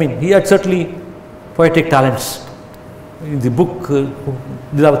I mean, he had certainly poetic talents. In the book,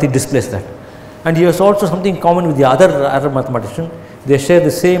 Lilavati displays that. And he has also something common with the other Arab mathematician. They share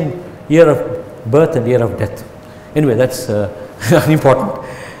the same year of birth and year of death. Anyway, that's unimportant.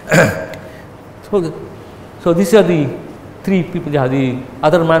 So these are the three people. Yeah, the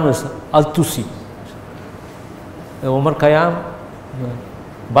other man was Al-Tusi, Omar Khayyam,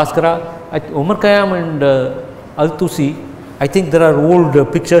 Bhaskara. Omar Khayyam and Al-Tusi, I think there are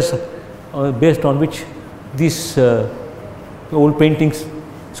old pictures based on which these old paintings.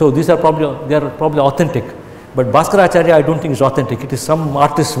 So these are probably, they are probably authentic, but Bhaskaracharya I don't think is authentic. It is some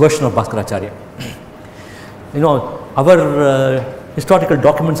artist's version of Bhaskaracharya. You know, our historical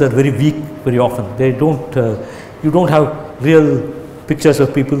documents are very weak very often. They don't, you don't have real pictures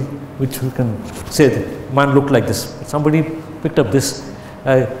of people which you can say that man looked like this. Somebody picked up this.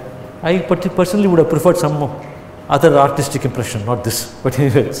 I personally would have preferred some other artistic impression, not this. But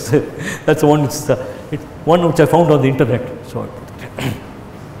anyway, that's the one. It's one which I found on the internet. So,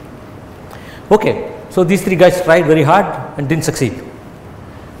 okay. So these three guys tried very hard and didn't succeed.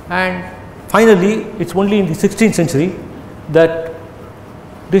 And finally, it's only in the 16th century that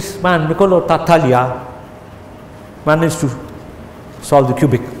this man Niccolò Tartaglia managed to solve the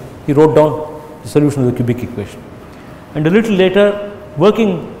cubic. He wrote down the solution of the cubic equation. And a little later,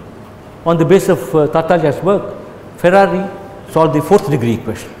 working on the basis of Tartaglia's work, Ferrari solved the 4th degree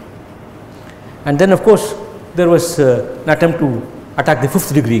equation. And then, of course, there was an attempt to attack the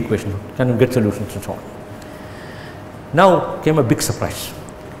 5th degree equation, can you get solutions and so on. Now came a big surprise.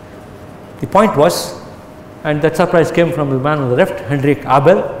 The point was, and that surprise came from the man on the left, Hendrik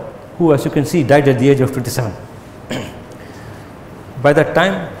Abel, who, as you can see, died at the age of 27. By that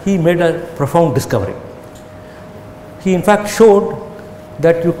time, he made a profound discovery. He in fact showed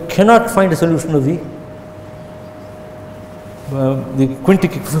that you cannot find a solution of the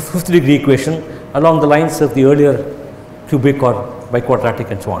quintic 5th degree equation along the lines of the earlier cubic or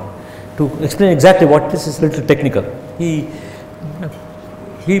biquadratic and so on. To explain exactly what this is a little technical. He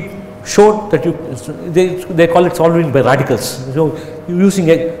showed that they call it solving by radicals. So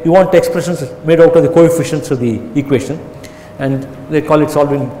you want expressions made out of the coefficients of the equation, and they call it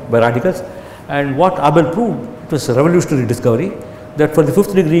solving by radicals. And what Abel proved, it was a revolutionary discovery, that for the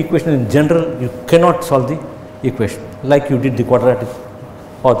fifth degree equation in general you cannot solve the equation like you did the quadratic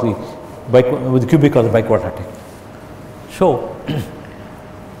or with the cubic or the biquadratic. So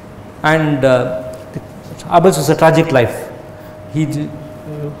and Abel's was a tragic life. He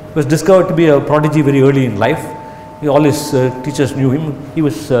was discovered to be a prodigy very early in life. All his teachers knew him. He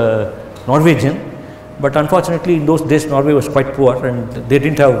was Norwegian, but unfortunately in those days Norway was quite poor and they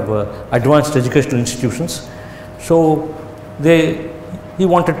didn't have advanced educational institutions. So he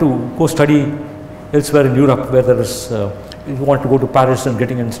wanted to go study elsewhere in Europe, where there was he wanted to go to Paris and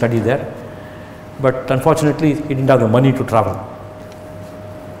getting and study there, but unfortunately he didn't have the money to travel.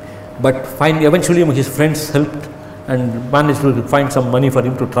 But finally, eventually his friends helped and managed to find some money for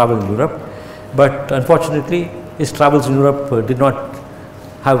him to travel in Europe. But unfortunately, his travels in Europe did not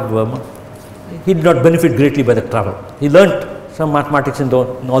have, he did not benefit greatly by the travel. He learnt some mathematics in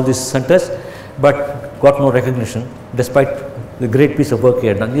all these centers, but got no recognition despite the great piece of work he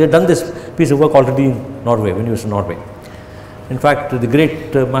had done. He had done this piece of work already in Norway, when he was in Norway. In fact, the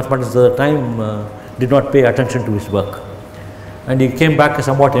great mathematicians at the time did not pay attention to his work. And he came back a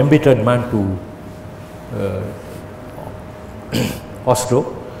somewhat embittered man to Oslo,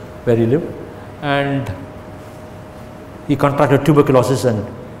 where he lived, and he contracted tuberculosis and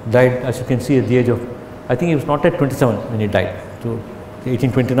died, as you can see, at the age of, I think he was not at 27 when he died. So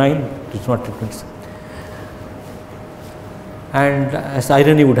 1829, it's not at 27. And as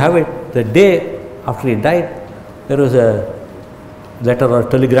irony would have it, the day after he died, there was a letter or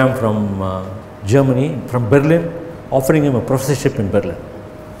telegram from Germany, from Berlin, offering him a professorship in Berlin.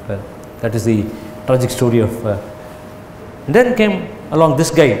 Well, that is the tragic story of. And then came along this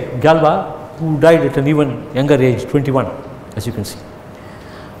guy, Galois, who died at an even younger age, 21, as you can see.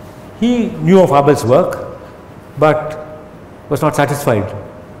 He knew of Abel's work, but was not satisfied.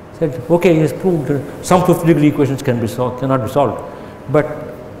 Said, okay, he has proved some fifth degree equations cannot be solved, but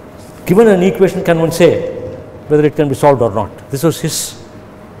given an equation, can one say whether it can be solved or not? This was his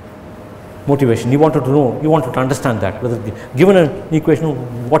motivation. He wanted to know, he wanted to understand that, whether given an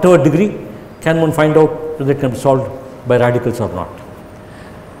equation, whatever degree, can one find out whether it can be solved by radicals or not.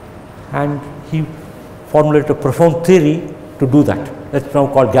 And he formulated a profound theory to do that. That's now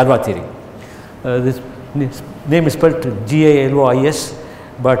called Galois theory. This name is spelled Galois,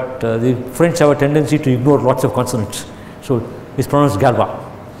 but the French have a tendency to ignore lots of consonants. So it's pronounced Galois,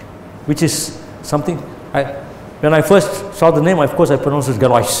 which is something, when I first saw the name, of course I pronounced it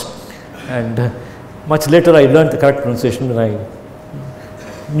Galois. And much later I learned the correct pronunciation when I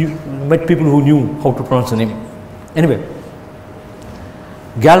met people who knew how to pronounce the name. Anyway,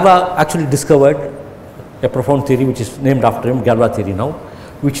 Galois actually discovered a profound theory which is named after him, Galois theory now,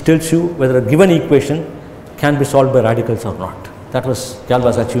 which tells you whether a given equation can be solved by radicals or not. That was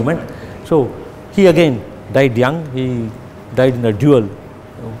Galois' achievement. So he again died young. He died in a duel.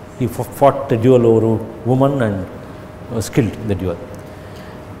 He fought a duel over a woman and was killed in the duel.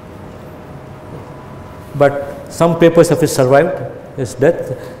 But some papers of his survived his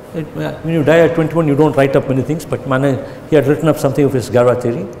death. When you die at 21, you don't write up many things, but he had written up something of his Galois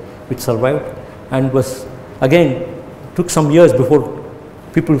theory, which survived, and was again took some years before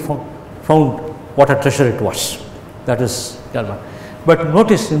people found what a treasure it was. That is Galois. But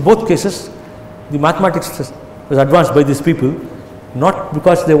notice, in both cases, the mathematics was advanced by these people, not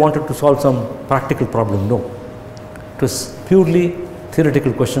because they wanted to solve some practical problem. No, it was purely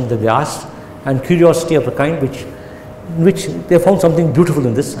theoretical questions that they asked, and curiosity of a kind which they found something beautiful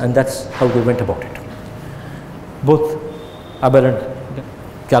in this, and that's how they went about it, both Abel and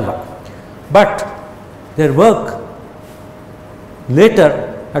Galois. But their work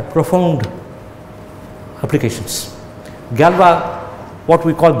later had profound applications. Galois, what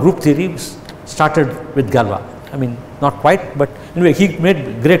we call group theory, started with Galois. I mean, not quite, but anyway, he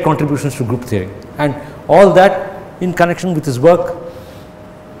made great contributions to group theory, and all that in connection with his work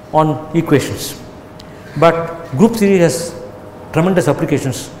on equations. But group theory has tremendous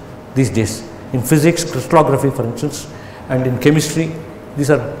applications these days in physics, crystallography for instance, and in chemistry.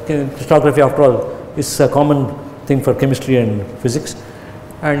 These are, crystallography after all is a common thing for chemistry and physics,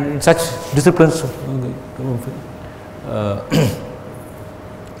 and in such disciplines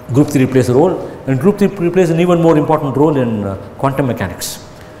group theory plays a role, and group theory plays an even more important role in quantum mechanics.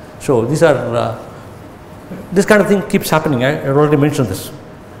 So these are this kind of thing keeps happening. I already mentioned this.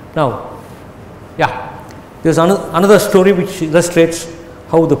 Now, yeah, there is another story which illustrates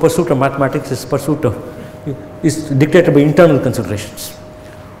how the pursuit of mathematics is dictated by internal considerations.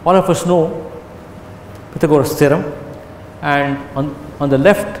 all of us know Pythagoras theorem, and on the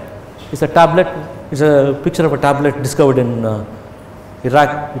left is a tablet, is a picture of a tablet discovered in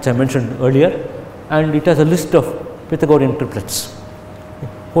Iraq, which I mentioned earlier, and it has a list of Pythagorean triplets,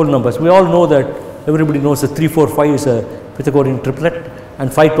 whole numbers. We all know that, everybody knows that 3, 4, 5 is a Pythagorean triplet,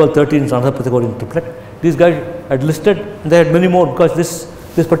 and 5, 12, 13 is another Pythagorean triplet. These guys had listed, and they had many more, because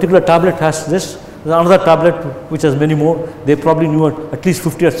this particular tablet has this. There is another tablet which has many more. They probably knew at least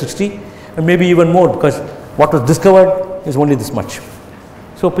 50 or 60, and maybe even more, because what was discovered is only this much.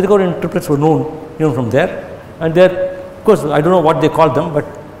 So Pythagorean triplets were known even from there, and they are, of course, I don't know what they called them, but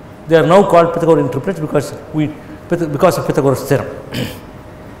they are now called Pythagorean triplets because of Pythagoras theorem.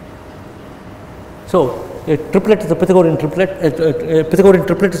 So a triplet is a Pythagorean triplet. A Pythagorean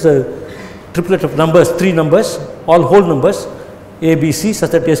triplet is a triplet of numbers, 3 numbers, all whole numbers, a, b, c,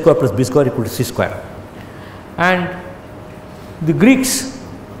 such that a square plus b square equal to c square. And the Greeks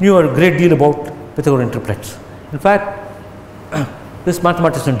knew a great deal about Pythagorean triplets. In fact, this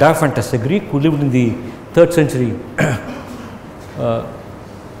mathematician Diophantus, a Greek who lived in the 3rd century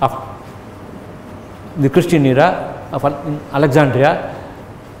of the Christian era in Alexandria,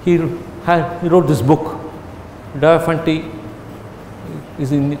 he wrote this book. Diophanti is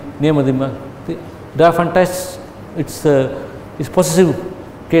the name of the Diophantus. It's possessive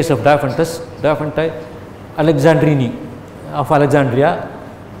case of Diophantus, Diophanti Alexandrini of Alexandria,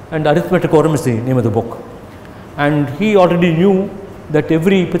 and Arithmeticorum is the name of the book. And he already knew that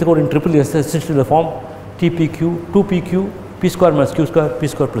every Pythagorean triple is essentially the form TPQ, 2PQ, p square minus q square, p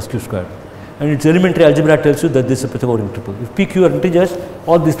square plus q square. And its elementary algebra tells you that this is a Pythagorean triple. If PQ are integers,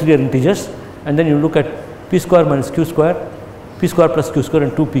 all these 3 are integers, and then you look at p square minus q square, p square plus q square,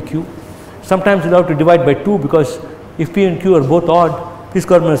 and 2PQ. Sometimes you have to divide by 2, because if p and q are both odd, p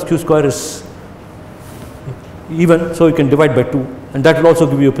square minus q square is even, so you can divide by 2, and that will also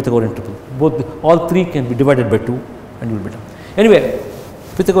give you a Pythagorean triple. All 3 can be divided by 2, and you will be done. Anyway,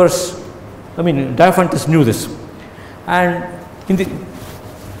 Diophantus knew this, and in the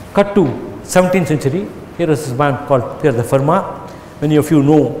cut to 17th century, here is this man called Pierre de Fermat. Many of you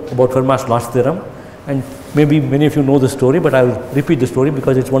know about Fermat's last theorem, and maybe many of you know the story, but I will repeat the story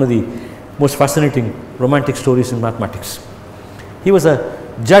because it's one of the most fascinating romantic stories in mathematics. He was a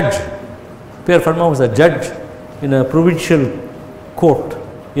judge. Pierre Fermat was a judge in a provincial court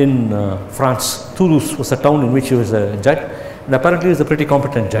in France. Toulouse was a town in which he was a judge, and apparently he was a pretty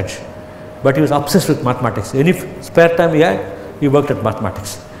competent judge, but he was obsessed with mathematics. Any spare time he had, he worked at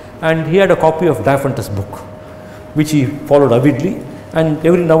mathematics, and he had a copy of Diophantus' book, which he followed avidly, and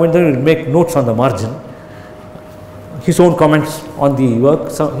every now and then he would make notes on the margin, his own comments on the work,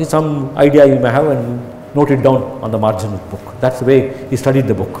 some idea you may have, and note it down on the margin of the book. That's the way he studied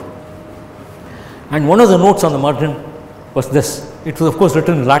the book. And one of the notes on the margin was this. It was of course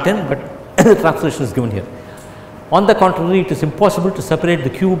written in Latin, but the translation is given here. On the contrary, it is impossible to separate the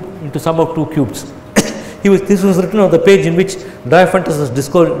cube into sum of 2 cubes. This was written on the page in which Diophantus was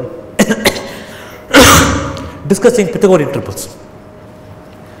discussing Pythagorean triples.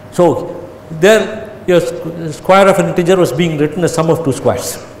 So there, a square of an integer was being written as sum of 2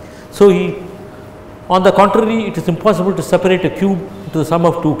 squares. So on the contrary, it is impossible to separate a cube into the sum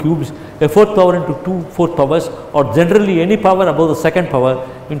of 2 cubes, a 4th power into 2 4th powers, or generally any power above the 2nd power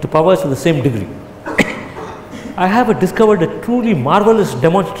into powers of the same degree. I have discovered a truly marvelous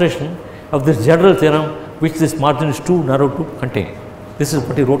demonstration of this general theorem, which this margin is too narrow to contain. This is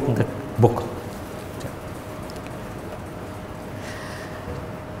what he wrote in that book.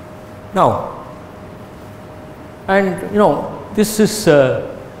 Now, and this is the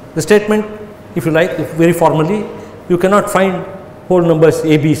statement, if you like, very formally, you cannot find whole numbers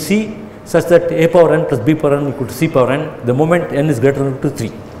a, b, c such that a power n plus b power n equal to c power n the moment n is greater than or equal to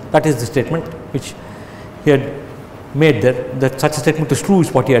 3. That is the statement which he had made there, that such a statement is true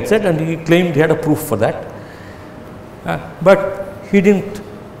is what he had said, and he claimed he had a proof for that. But he didn't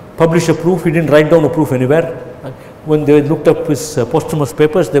publish a proof, he didn't write down a proof anywhere. When they looked up his posthumous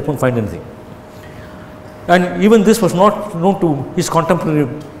papers, they couldn't find anything. And even this was not known to his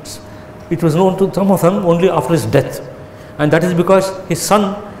contemporaries. It was known to some of them only after his death, and that is because his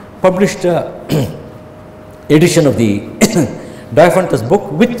son published an edition of the Diophantus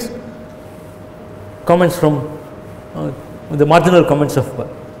book with comments from the marginal comments of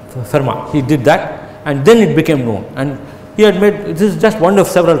Fermat. He did that, and then it became known, and he had made, this is just one of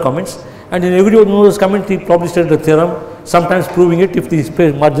several comments, and in every one of those comments he published a theorem, sometimes proving it if the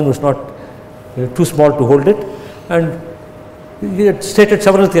space margin was not too small to hold it, and he had stated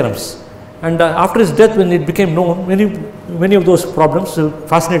several theorems. And after his death, when it became known, many of those problems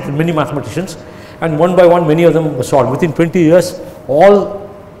fascinated many mathematicians, and one by one many of them were solved. Within 20 years, all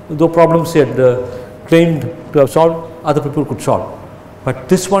though problems he had claimed to have solved, other people could solve. But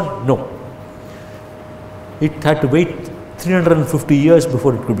this one, no. It had to wait 350 years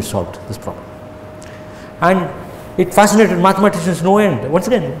before it could be solved, this problem. And it fascinated mathematicians no end. Once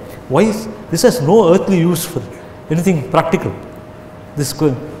again, why is this has no earthly use for anything practical? This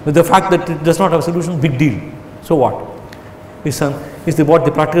the fact that it does not have a solution, big deal. So what? Is what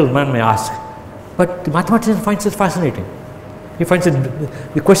the practical man may ask. But the mathematician finds it fascinating. He finds it,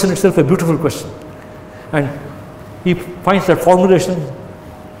 the question itself, a beautiful question. And he finds that formulation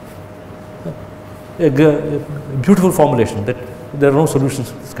a beautiful formulation, that there are no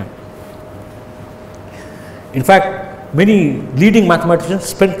solutions of this kind. In fact, many leading mathematicians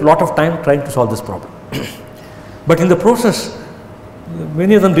spent a lot of time trying to solve this problem. But in the process,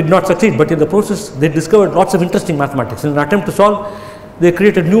 many of them did not succeed, but in the process they discovered lots of interesting mathematics. In an attempt to solve, they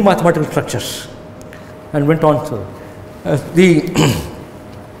created new mathematical structures and went on. So, these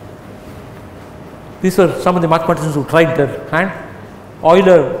were some of the mathematicians who tried their hand.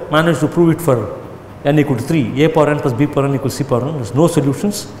 Euler managed to prove it for n equal to 3, a power n plus b power n equals c power n. There is no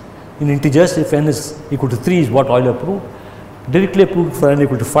solutions in integers if n is equal to 3 is what Euler proved. Dirichlet proved it for n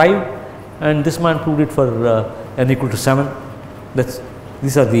equal to 5, and this man proved it for n equal to 7.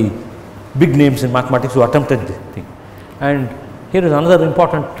 These are the big names in mathematics who attempted the thing. And here is another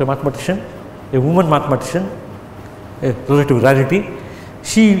important mathematician, a woman mathematician, a relative rarity.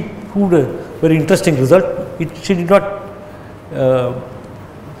 She proved a very interesting result. She did not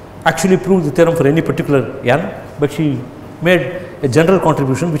actually prove the theorem for any particular n, but she made a general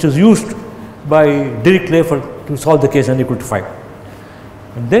contribution which was used by Dirichlet to solve the case n equal to 5.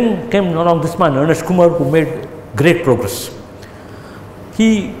 And then came along this man, Ernest Kummer, who made great progress.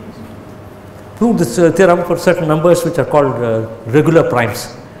 He proved this theorem for certain numbers which are called regular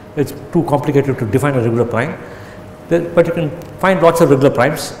primes. It's too complicated to define a regular prime, but you can find lots of regular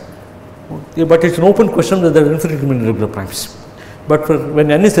primes. But it's an open question that there are infinitely many regular primes. But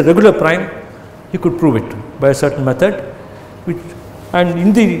when n is a regular prime, he could prove it by a certain method, and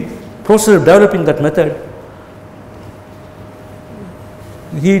in the process of developing that method,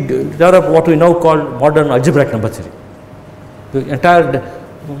 he developed what we now call modern algebraic number theory. The entire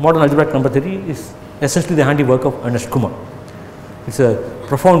modern algebraic number theory is essentially the handiwork of Ernest Kummer. It's a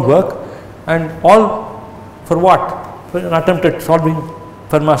profound work, and all for what? For an attempt at solving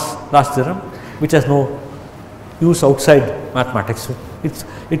Fermat's last theorem, which has no use outside mathematics.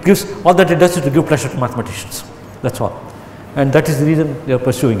 It gives, all that it does is to give pleasure to mathematicians. That's all, and that is the reason they are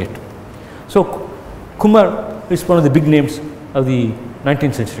pursuing it. So Kummer is one of the big names of the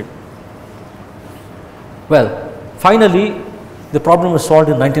 19th century. Well, finally, the problem was solved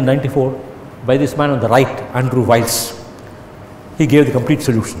in 1994 by this man on the right, Andrew Wiles. He gave the complete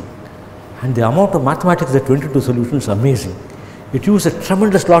solution, and the amount of mathematics that went into the solution is amazing. It used a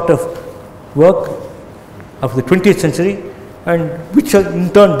tremendous lot of work of the 20th century, and which in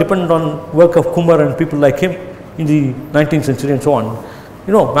turn depended on work of Kummer and people like him in the 19th century and so on.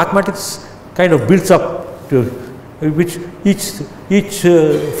 You know, mathematics kind of builds up to which each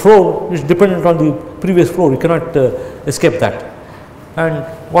floor is dependent on the previous floor. You cannot escape that. And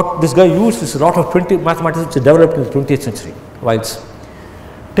what this guy used is a lot of mathematics which developed in the 20th century, Wiles.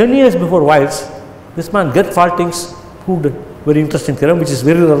 10 years before Wiles, this man Gert Faltings proved a very interesting theorem which is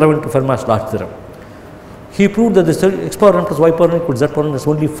very relevant to Fermat's last theorem. He proved that the x power n plus y power n equals z power n has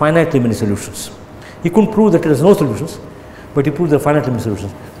only finitely many solutions. He couldn't prove that it has no solutions, but he proved there are finitely many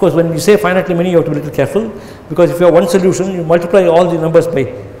solutions. Of course, when you say finitely many, you have to be a little careful, because if you have one solution, you multiply all the numbers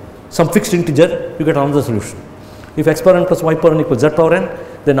by some fixed integer, you get another solution. If x power n plus y power n equals z power n,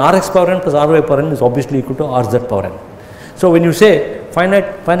 then rx power n plus ry power n is obviously equal to rz power n. So when you say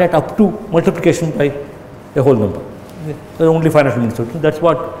finite up to multiplication by a whole number, there are only finitely many solutions. That's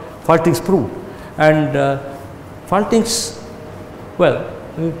what Faltings proved. And Faltings, well,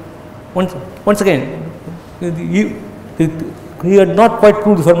 once again, he had not quite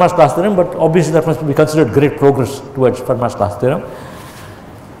proved the Fermat's last theorem, but obviously that must be considered great progress towards Fermat's last theorem.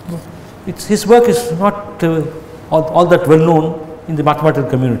 His work is not all that well known in the mathematical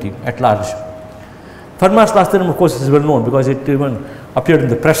community at large. Fermat's last theorem, of course, is well known because it even appeared in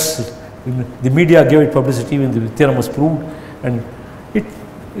the press. The media gave it publicity when the theorem was proved, and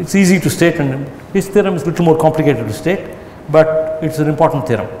it's easy to state, and his theorem is a little more complicated to state, but it's an important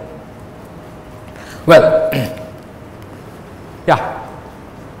theorem. Well, yeah,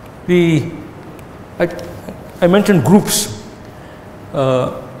 I mentioned groups.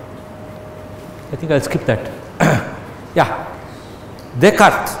 I think I'll skip that. Yeah,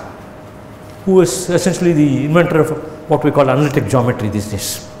 Descartes, who is essentially the inventor of what we call analytic geometry these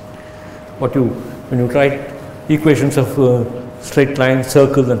days. When you write equations of straight lines,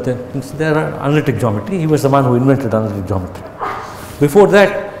 circles and things. They are analytic geometry. He was the man who invented analytic geometry. Before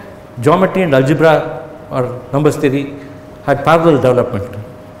that, geometry and algebra or numbers theory had parallel development.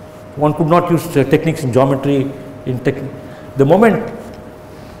 One could not use techniques in geometry the moment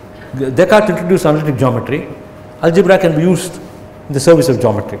Descartes introduced analytic geometry, algebra can be used in the service of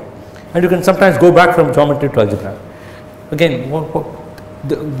geometry, and you can sometimes go back from geometry to algebra. Again,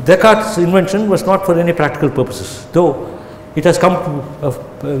 Descartes' invention was not for any practical purposes, though it has come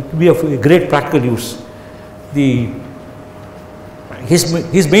to be of great practical use.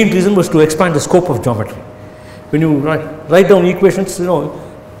 His main reason was to expand the scope of geometry. When you write down equations,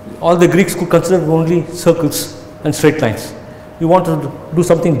 all the Greeks could consider only circles and straight lines. You want to do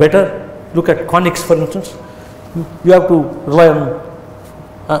something better, look at conics for instance, you have to rely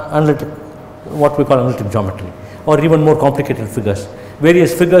on what we call analytic geometry, or even more complicated figures.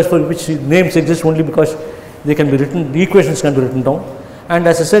 Various figures for which names exist only because they can be written, the equations can be written down, and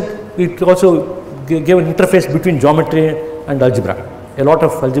as I said, it also gave an interface between geometry and algebra. A lot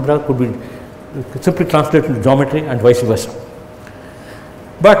of algebra could be simply translated into geometry and vice versa.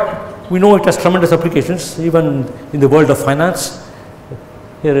 But we know it has tremendous applications even in the world of finance.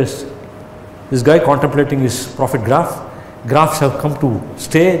 Here is this guy contemplating his profit graph. Graphs have come to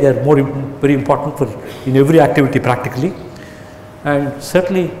stay, they are very important in every activity practically, and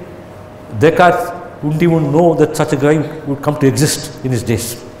certainly Descartes wouldn't even know that such a guy would come to exist in his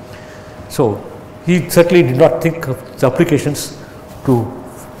days. So he certainly did not think of its applications to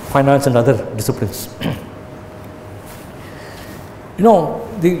finance and other disciplines.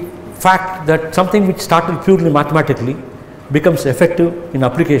 The fact that something which started purely mathematically becomes effective in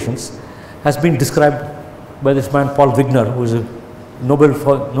applications has been described by this man Paul Wigner, who is a Nobel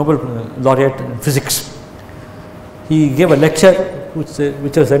laureate in physics. He gave a lecture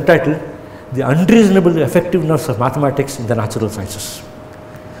which was entitled "The Unreasonable Effectiveness of Mathematics in the Natural Sciences."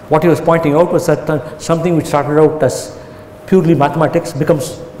 What he was pointing out was that something which started out as purely mathematics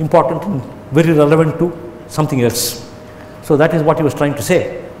becomes important and very relevant to something else. So that is what he was trying to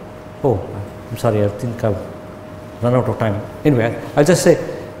say. Oh, I'm sorry, I think I've run out of time. Anyway, I'll just say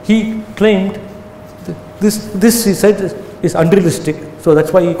he claimed this he said is unrealistic, so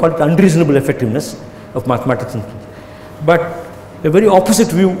that's why he called it unreasonable effectiveness of mathematics. But a very opposite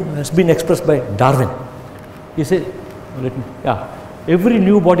view has been expressed by Darwin. He said, every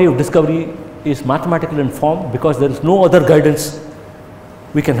new body of discovery is mathematical in form because there is no other guidance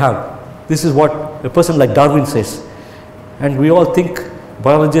we can have. This is what a person like Darwin says, and we all think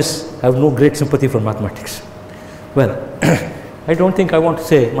biologists have no great sympathy for mathematics. Well, I don't think I want to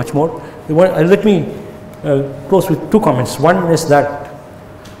say much more. Let me close with two comments. One is that,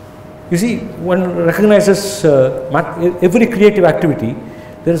 you see, one recognizes every creative activity,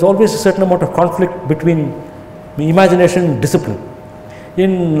 there is always a certain amount of conflict between imagination and discipline.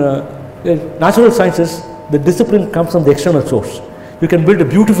 In natural sciences, the discipline comes from the external source. You can build a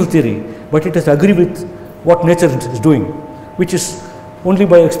beautiful theory, but it has to agree with what nature is doing, which is only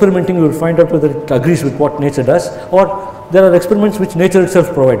by experimenting you will find out whether it agrees with what nature does, or there are experiments which nature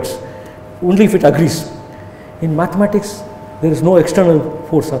itself provides, only if it agrees. In mathematics, there is no external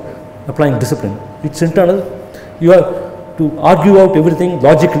force applying discipline. It's internal. You have to argue out everything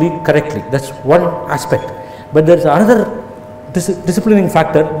logically, correctly. That's one aspect. But there is another disciplining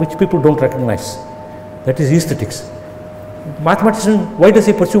factor which people don't recognize. That is aesthetics. Mathematician, why does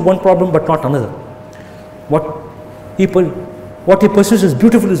he pursue one problem but not another? What he pursues is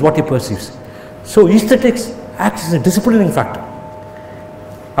beautiful is what he perceives. So aesthetics acts as a disciplining factor.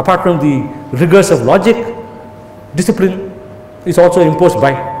 Apart from the rigors of logic, discipline is also imposed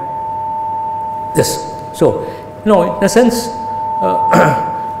by this. So, in a sense,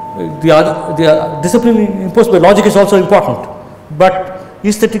 the discipline imposed by logic is also important, but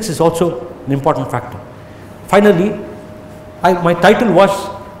aesthetics is also an important factor. Finally, my title was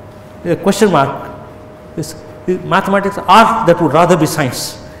a question mark: is mathematics art that would rather be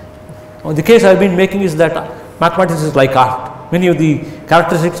science? The case I have been making is that mathematics is like art. Many of the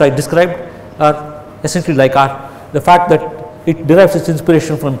characteristics I described are essentially like art. The fact that it derives its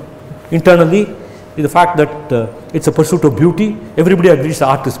inspiration from internally, the fact that it's a pursuit of beauty. Everybody agrees that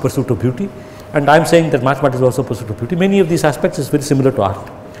art is pursuit of beauty, and I am saying that mathematics is also pursuit of beauty. Many of these aspects is very similar to art.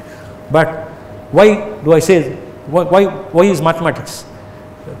 But why do I say, why is mathematics?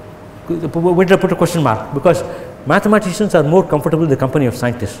 Where did I put a question mark? Because mathematicians are more comfortable in the company of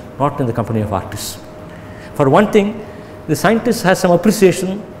scientists, not in the company of artists. For one thing, the scientist has some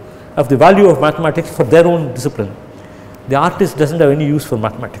appreciation of the value of mathematics for their own discipline. The artist doesn't have any use for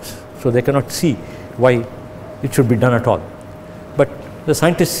mathematics, so they cannot see why it should be done at all. But the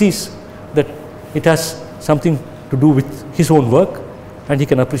scientist sees that it has something to do with his own work, and he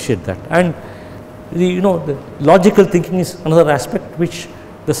can appreciate that. And the logical thinking is another aspect which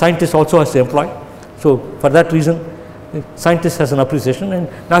the scientist also has to employ. So for that reason, the scientist has an appreciation, and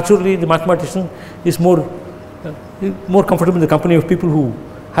naturally the mathematician is more comfortable in the company of people who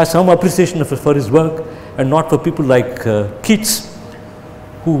has some appreciation for his work, and not for people like Keats,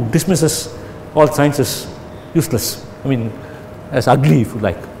 who dismisses all science as useless, I mean as ugly, if you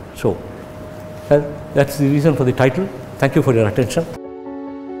like. So that's the reason for the title. Thank you for your attention.